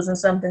just wasn't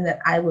something that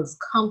I was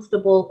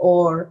comfortable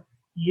or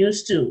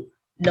used to.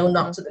 No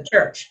knock Mhm. to the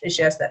church. It's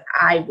just that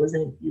I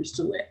wasn't used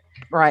to it.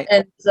 Right.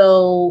 And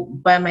so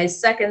by my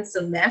second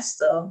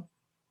semester,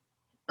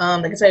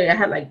 like I said, I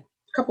had like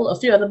a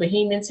few other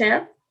Bohemians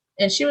here.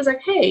 And she was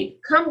like, hey,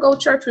 come go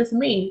church with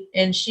me.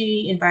 And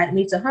she invited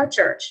me to her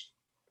church.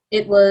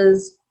 It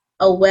was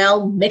a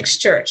well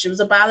mixed church. It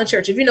was a balanced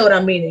church, if you know what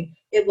I'm meaning.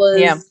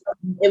 Yeah.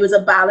 It was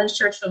a balanced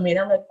church for me. And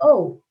I'm like,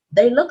 oh,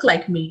 they look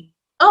like me.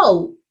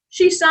 Oh,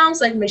 she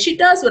sounds like me. She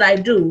does what I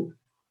do.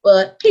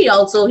 But he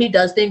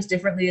does things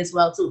differently as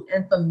well too.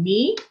 And for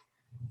me,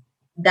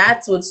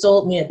 that's what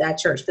sold me at that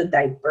church, the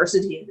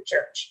diversity in the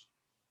church.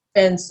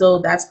 And so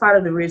that's part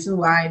of the reason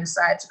why I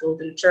decided to go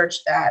to the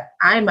church that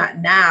I'm at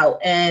now.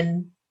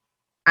 And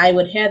I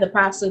would hear the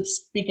pastors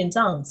speak in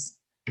tongues.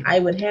 I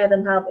would hear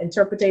them have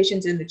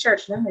interpretations in the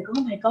church. And I'm like,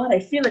 oh my God, I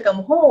feel like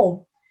I'm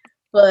home.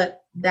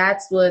 But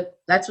that's what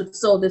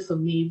sold it for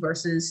me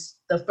versus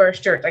the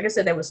first church. Like I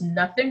said, there was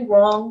nothing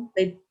wrong.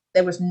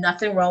 there was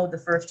nothing wrong with the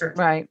first church.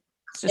 Right.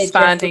 It's It just just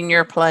finding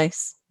your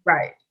place.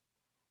 right.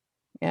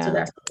 So Yeah.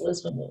 that's what it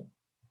was for me.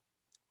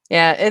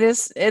 Yeah, it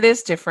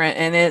is different,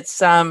 and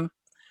it's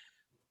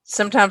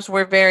sometimes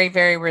we're very,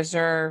 very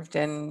reserved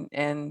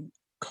and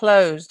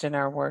closed in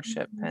our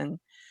worship. And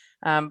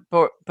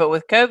but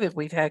with COVID,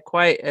 we've had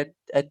quite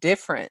a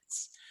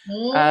difference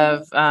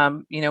of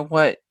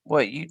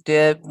what you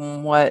did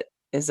and what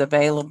is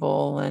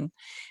available, and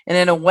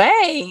in a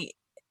way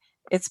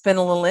it's been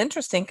a little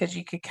interesting because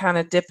you could kind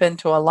of dip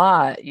into a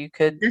lot. You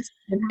could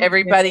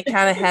everybody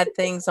kind of had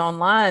things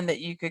online that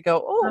you could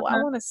go, oh, I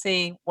want to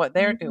see what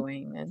they're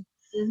doing, and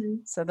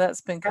so that's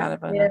been kind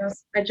of a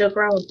nice. I joke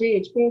around with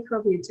Paige. Paige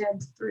probably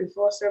attends 3 or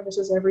 4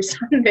 services every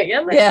Sunday.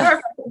 I'm like, Yeah.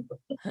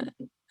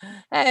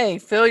 Hey,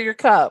 fill your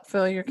cup.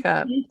 So I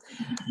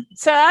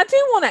do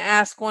want to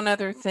ask one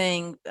other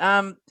thing,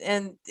 and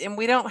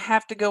we don't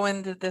have to go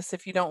into this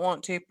if you don't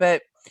want to,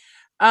 but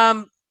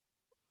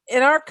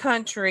in our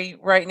country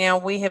right now,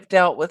 we have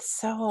dealt with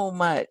so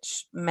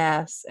much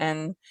mess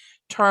and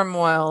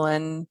turmoil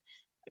and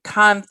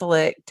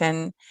conflict.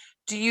 And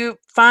do you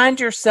find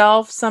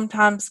yourself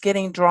sometimes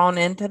getting drawn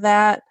into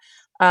that?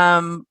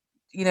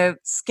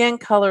 Skin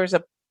color is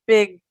a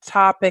big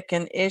topic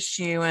and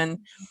issue, and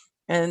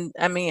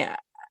I mean,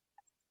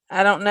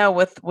 I don't know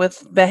with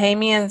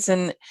Bahamians,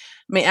 and I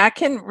mean, I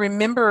can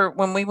remember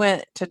when we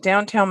went to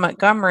downtown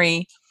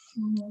Montgomery,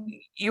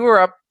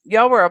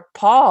 y'all were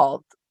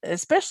appalled,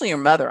 especially your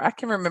mother. I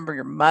can remember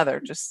your mother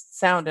just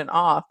sounding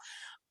off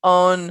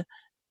on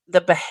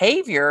the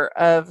behavior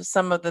of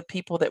some of the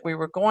people that we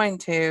were going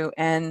to,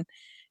 and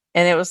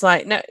it was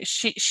like, no,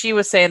 she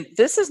was saying,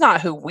 this is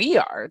not who we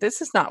are.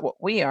 This is not what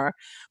we are.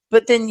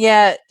 But then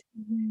yet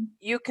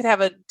you could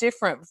have a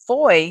different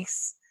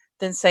voice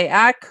than say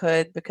I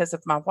could because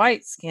of my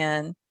white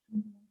skin.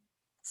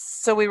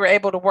 So we were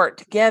able to work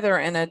together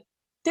in a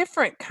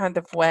different kind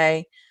of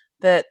way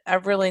that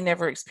I've really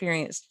never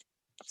experienced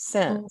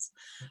since.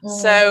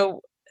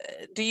 So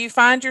do you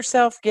find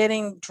yourself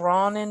getting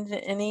drawn into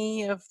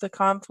any of the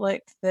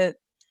conflict that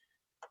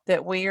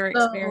we are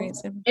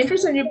experiencing?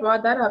 Interesting you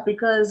brought that up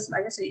because,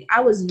 like I said,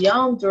 I was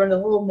young during the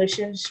whole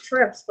missions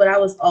trips, but I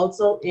was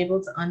also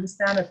able to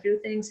understand a few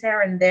things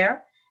here and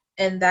there.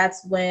 And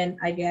that's when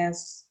I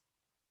guess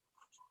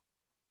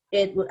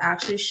it would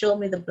actually show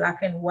me the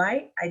black and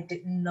white. I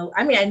didn't know.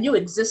 I mean, I knew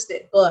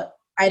existed, but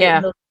I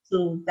didn't know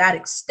to that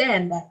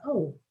extent that,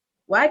 oh,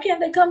 why can't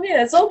they come here?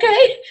 It's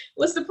okay.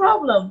 What's the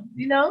problem?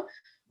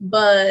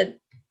 But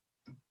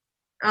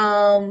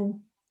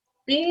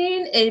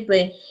being a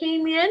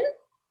Bahamian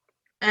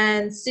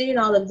and seeing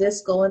all of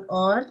this going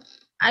on,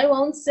 I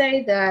won't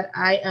say that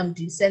I am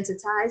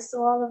desensitized to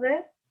all of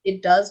it.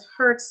 It does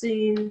hurt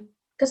seeing,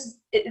 because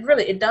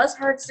it does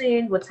hurt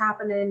seeing what's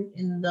happening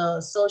in the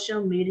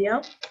social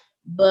media.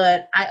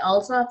 But I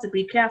also have to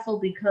be careful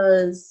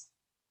because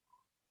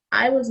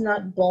I was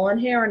not born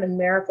here in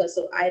America,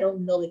 so I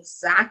don't know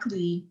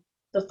exactly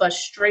the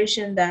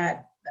frustration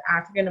that the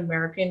African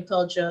American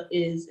culture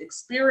is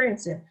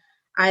experiencing.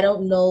 I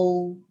don't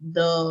know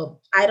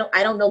I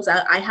don't know because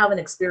I haven't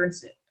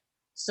experienced it.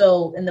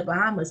 So in the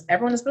Bahamas,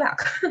 everyone is black.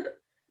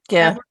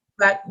 Yeah.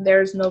 Black.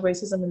 There's no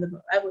racism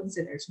I wouldn't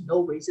say there's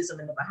no racism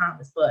in the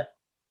Bahamas, but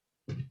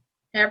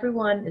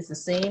everyone is the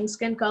same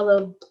skin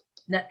color.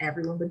 Not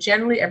everyone, but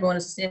generally everyone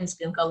is the same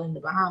skin color in the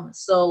Bahamas.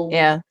 So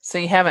yeah, so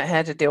you haven't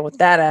had to deal with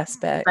that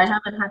aspect. I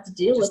haven't had to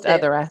deal with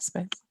other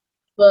aspects.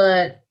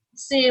 But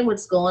seeing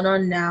what's going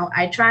on now,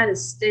 I try to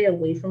stay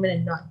away from it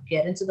and not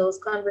get into those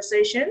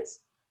conversations.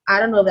 I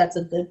don't know if that's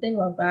a good thing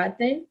or a bad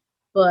thing,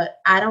 but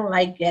I don't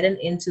like getting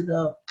into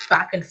the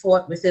back and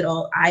forth with it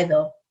all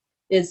either.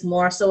 It's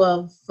more so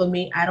of, for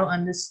me, I don't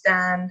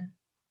understand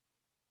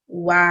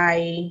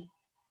why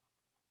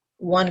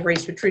one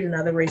race would treat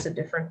another race a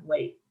different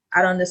way.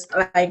 I don't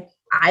understand,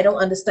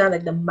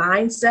 like the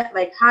mindset,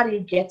 like how do you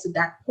get to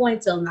that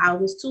point to allow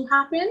this to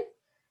happen?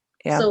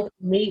 Yeah. So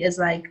for me, it's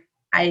like,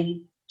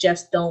 I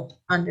just don't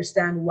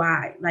understand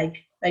why.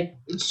 Like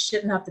it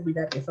shouldn't have to be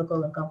that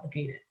difficult and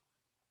complicated.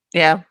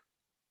 Yeah,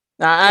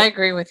 I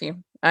agree with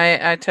you.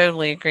 I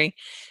totally agree.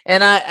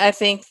 And I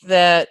think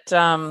that,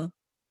 I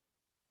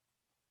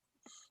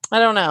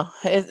don't know,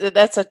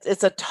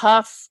 it's a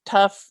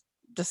tough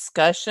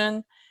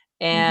discussion.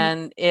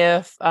 And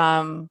if,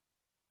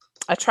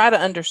 I try to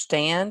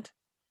understand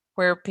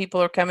where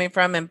people are coming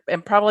from,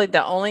 and probably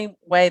the only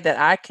way that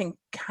I can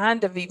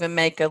kind of even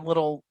make a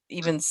little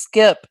even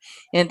skip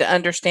into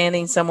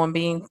understanding someone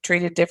being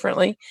treated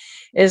differently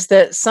is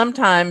that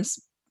sometimes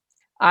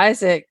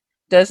Isaac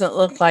doesn't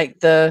look like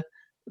the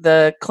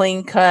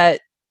clean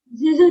cut,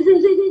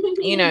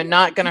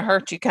 not going to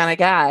hurt you kind of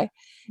guy.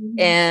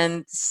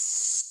 And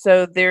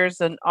so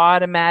there's an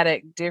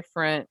automatic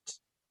different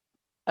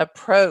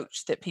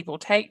approach that people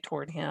take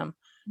toward him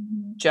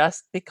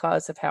just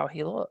because of how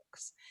he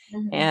looks.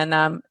 And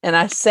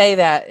I say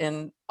that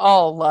in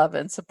all love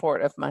and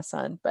support of my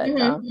son,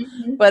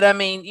 but I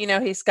mean,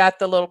 he's got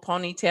the little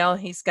ponytail,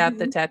 he's got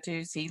the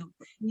tattoos,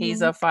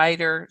 he's a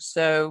fighter.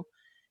 So,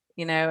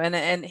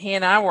 and he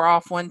and I were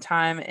off one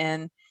time,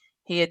 and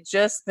He had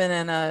just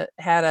been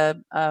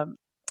had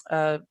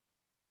a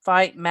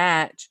fight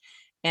match,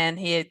 and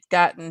he had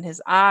gotten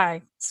his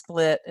eye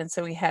split, and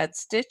so he had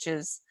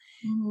stitches,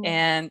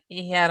 and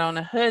he had on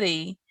a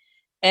hoodie,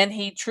 and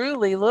he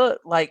truly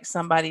looked like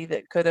somebody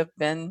that could have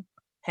been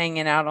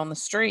hanging out on the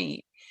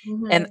street.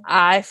 And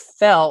I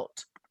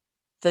felt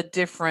the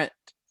different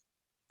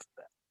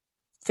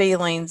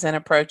feelings and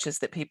approaches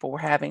that people were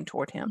having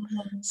toward him.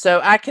 So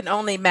I can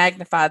only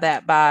magnify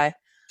that by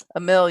a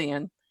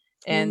million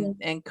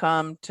and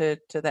come to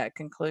that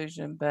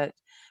conclusion. But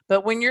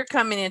when you're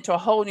coming into a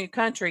whole new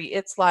country,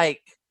 it's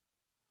like,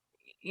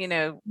 you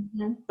know,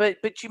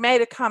 but you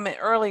made a comment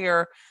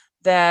earlier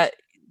that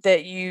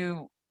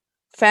you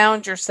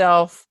found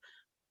yourself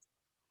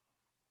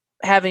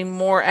having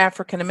more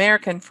African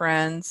American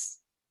friends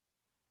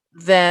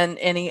than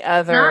any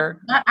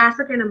other. Not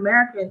African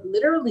American,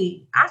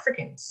 literally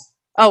Africans.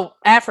 Oh,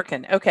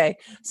 African. Okay.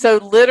 So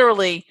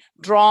literally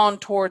drawn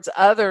towards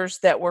others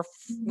that were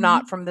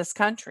not from this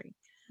country.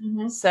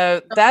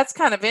 So that's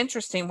kind of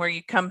interesting, where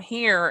you come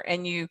here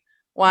and you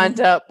wind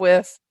up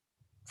with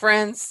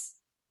friends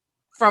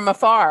from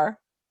afar.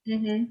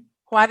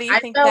 Why do you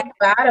think I felt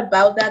bad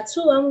about that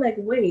too? I'm like,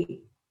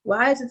 wait,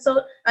 why is it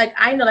so, like,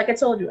 I know, like I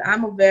told you,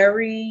 I'm a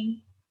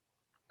very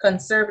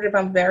conservative.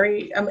 I'm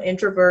an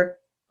introvert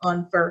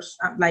on first.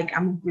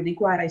 I'm really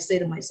quiet. I stay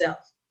to myself.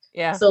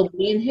 Yeah. So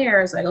being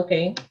here is like,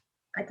 okay,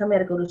 I come here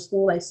to go to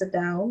school. I sit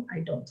down. I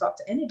don't talk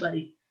to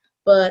anybody.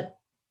 But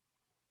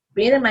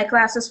being in my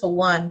classes, for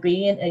one,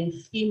 being a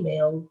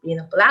female, being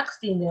a Black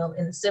female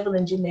in civil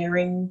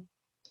engineering.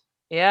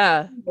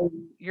 Yeah.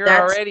 You're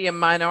already a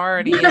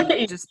minority,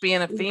 and just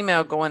being a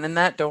female going in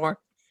that door.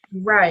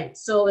 Right.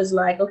 So it's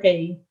like,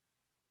 okay,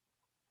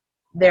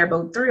 there are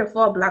about 3 or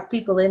 4 Black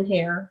people in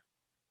here,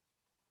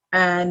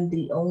 and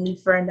the only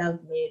friend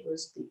I've made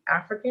was the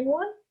African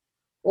one.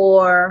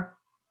 Or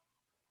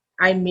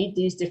I meet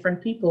these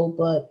different people,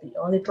 but the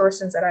only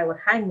persons that I would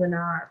hang with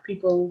are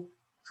people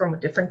from a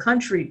different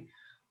country.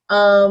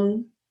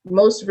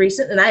 Most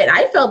recent, and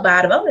I felt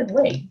bad about it.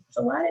 Wait,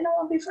 so why didn't no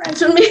one be friends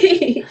with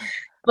me?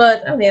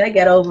 But I mean, I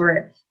get over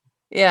it.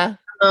 Yeah.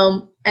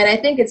 And I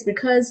think it's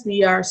because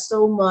we're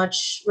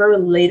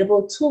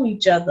relatable to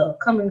each other,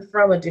 coming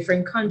from a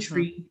different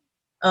country.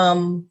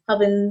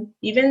 Having,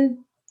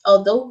 even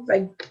although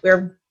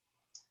we're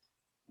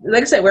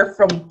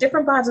from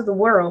different parts of the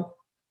world,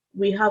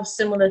 we have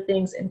similar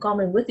things in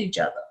common with each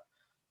other.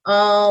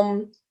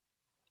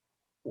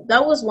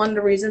 That was one of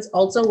the reasons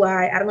also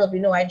why, I don't know if you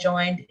know, I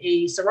joined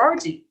a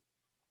sorority.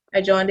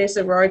 I joined a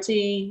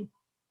sorority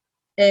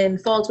in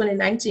fall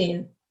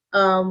 2019,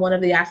 one of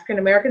the African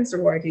American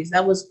sororities.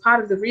 That was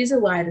part of the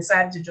reason why I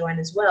decided to join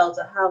as well,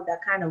 to have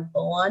that kind of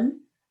bond,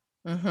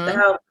 to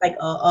have like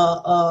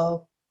a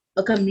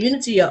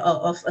community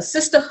of a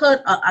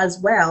sisterhood as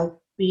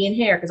well, being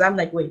here. Because I'm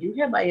like, wait, you're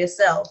here by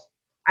yourself.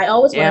 I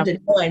always wanted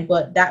to join,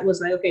 but that was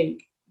like, okay,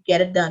 get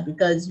it done,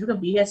 because you can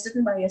be here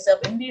sitting by yourself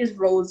in these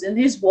rows, in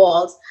these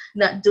walls,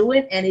 not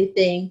doing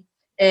anything.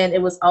 And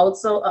it was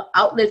also an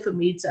outlet for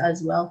me to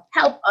as well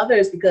help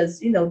others,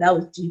 because, you know, that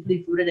was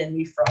deeply rooted in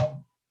me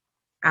from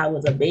I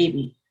was a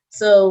baby.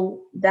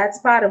 So that's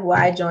part of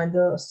why I joined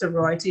the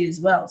sorority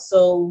as well.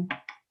 So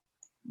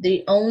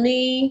the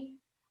only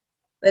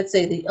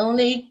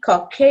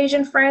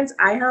Caucasian friends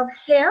I have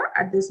here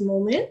at this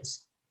moment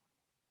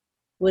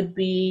would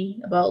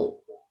be about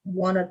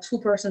 1 or 2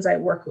 persons I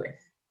work with.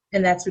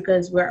 And that's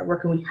because we're at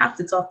work and we have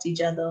to talk to each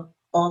other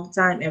all the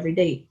time, every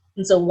day.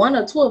 And so 1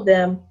 or 2 of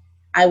them,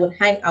 I would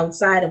hang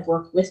outside of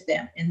work with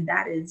them. And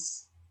that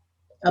is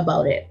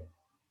about it.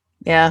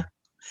 Yeah.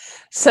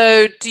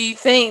 So do you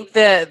think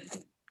that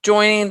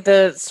joining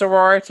the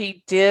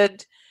sorority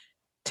did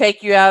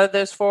take you out of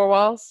those 4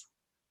 walls?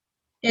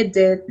 It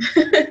did.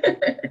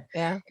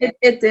 Yeah.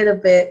 It did a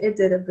bit. It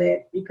did a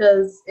bit,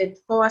 because it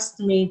forced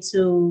me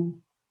to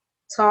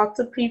talk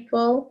to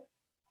people.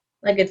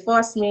 Like, it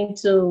forced me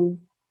to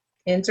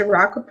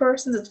interact with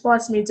persons. It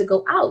forced me to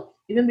go out.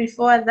 Even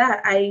before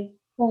that, I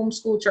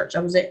homeschool church.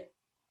 That was it.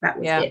 That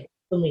was it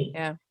for me.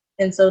 Yeah.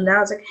 And so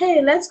now it's like,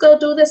 hey, let's go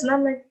do this. And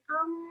I'm like,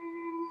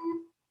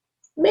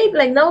 maybe,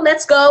 like, no,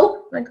 let's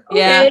go. Like,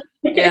 okay.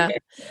 Yeah.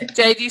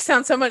 Jade, you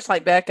sound so much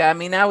like Becca. I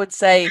mean, I would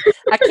say,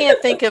 I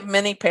can't think of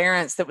many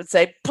parents that would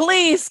say,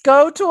 please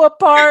go to a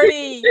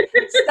party.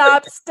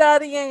 Stop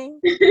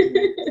studying.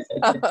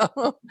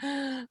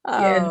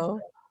 Oh.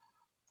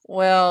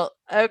 Well,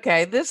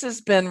 okay. This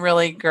has been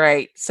really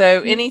great.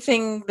 So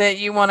anything that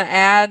you want to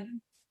add?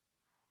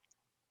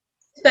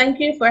 Thank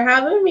you for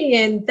having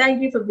me, and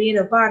thank you for being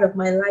a part of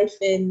my life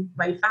and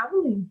my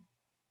family.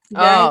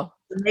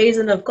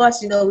 Amazing. Of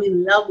course, you know, we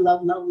love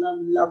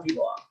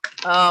you all.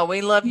 Oh,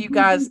 we love you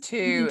guys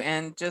too,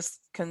 and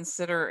just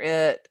consider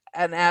it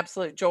an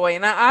absolute joy.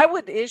 And I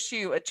would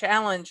issue a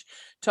challenge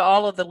to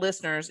all of the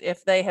listeners,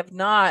 if they have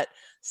not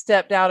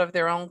stepped out of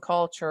their own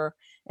culture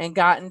and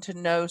gotten to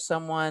know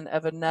someone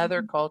of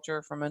another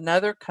culture from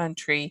another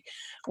country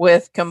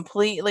with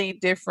completely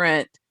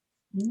different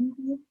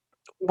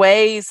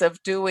ways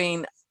of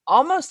doing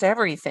almost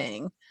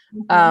everything,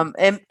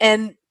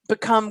 and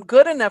become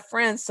good enough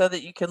friends so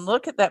that you can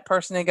look at that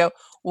person and go,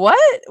 what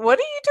are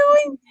you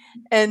doing?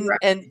 And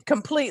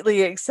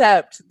completely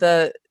accept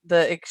the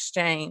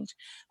exchange.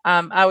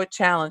 I would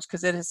challenge,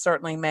 because it has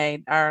certainly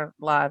made our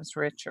lives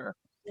richer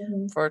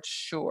for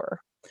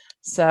sure.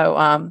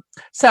 So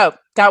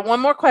got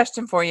one more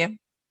question for you.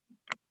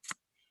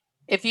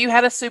 If you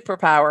had a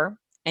superpower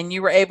and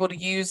you were able to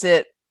use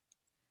it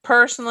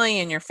personally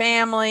in your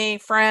family,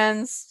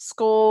 friends,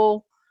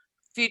 school,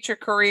 future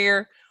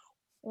career,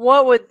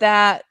 what would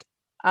that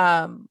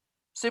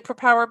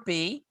superpower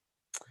be?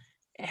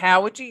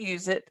 How would you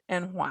use it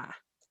and why?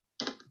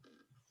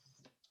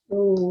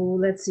 Oh,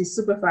 let's see,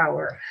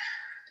 superpower.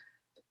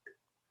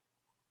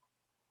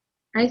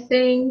 I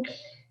think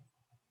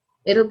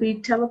it'll be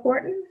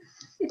teleporting.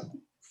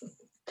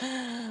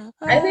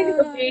 I think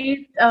it'll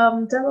be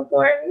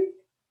teleporting.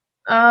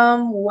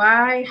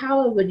 Why?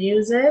 How I would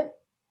use it? I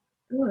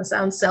don't want to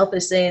sound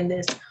selfish saying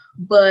this,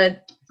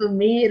 but for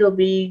me, it'll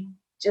be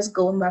just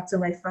going back to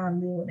my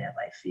family whenever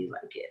I feel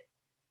like it.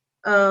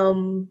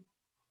 And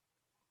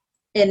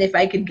if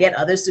I could get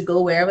others to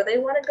go wherever they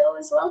want to go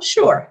as well,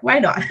 sure, why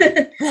not?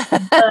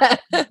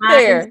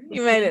 There,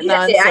 you made it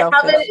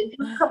non-selfish.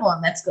 Come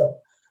on, let's go.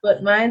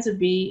 But mine would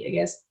be, I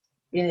guess,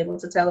 being able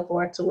to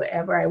teleport to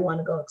wherever I want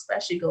to go,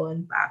 especially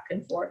going back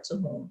and forth to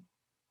home.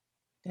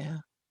 Yeah,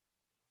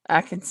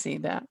 I can see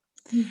that.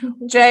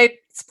 Jade,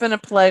 it's been a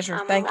pleasure.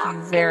 Thank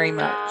you very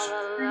much.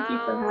 Thank you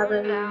for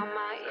having me.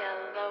 My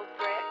yellow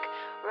brick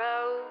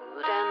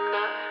road and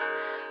I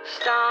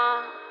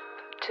stomp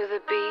to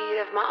the beat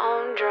of my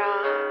own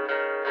drum.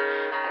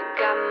 I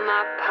got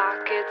my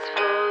pockets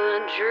full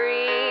of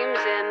dreams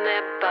and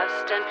they're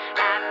busting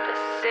at the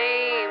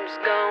seams,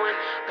 going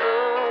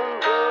boom,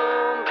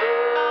 boom, boom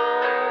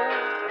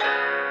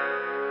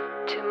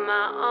to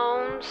my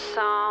own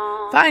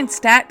song. Find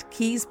Stacked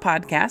Keys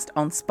Podcast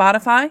on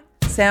Spotify,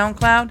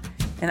 SoundCloud,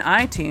 and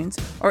iTunes,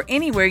 or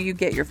anywhere you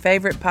get your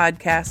favorite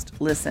podcast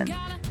listen.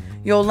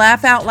 You'll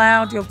laugh out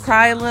loud, you'll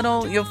cry a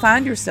little, you'll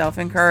find yourself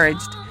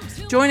encouraged.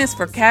 Join us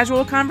for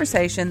casual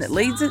conversation that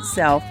leads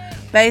itself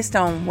based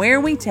on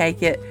where we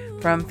take it,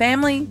 from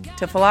family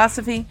to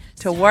philosophy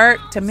to work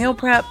to meal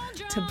prep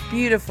to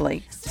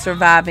beautifully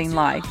surviving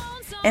life.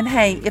 And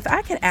hey, if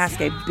I could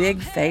ask a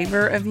big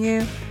favor of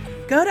you,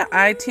 go to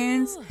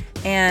iTunes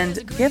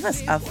and give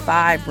us a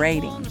 5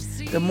 rating.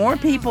 The more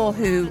people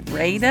who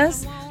rate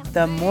us,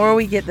 the more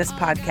we get this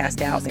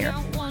podcast out there.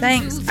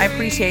 Thanks. I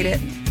appreciate it.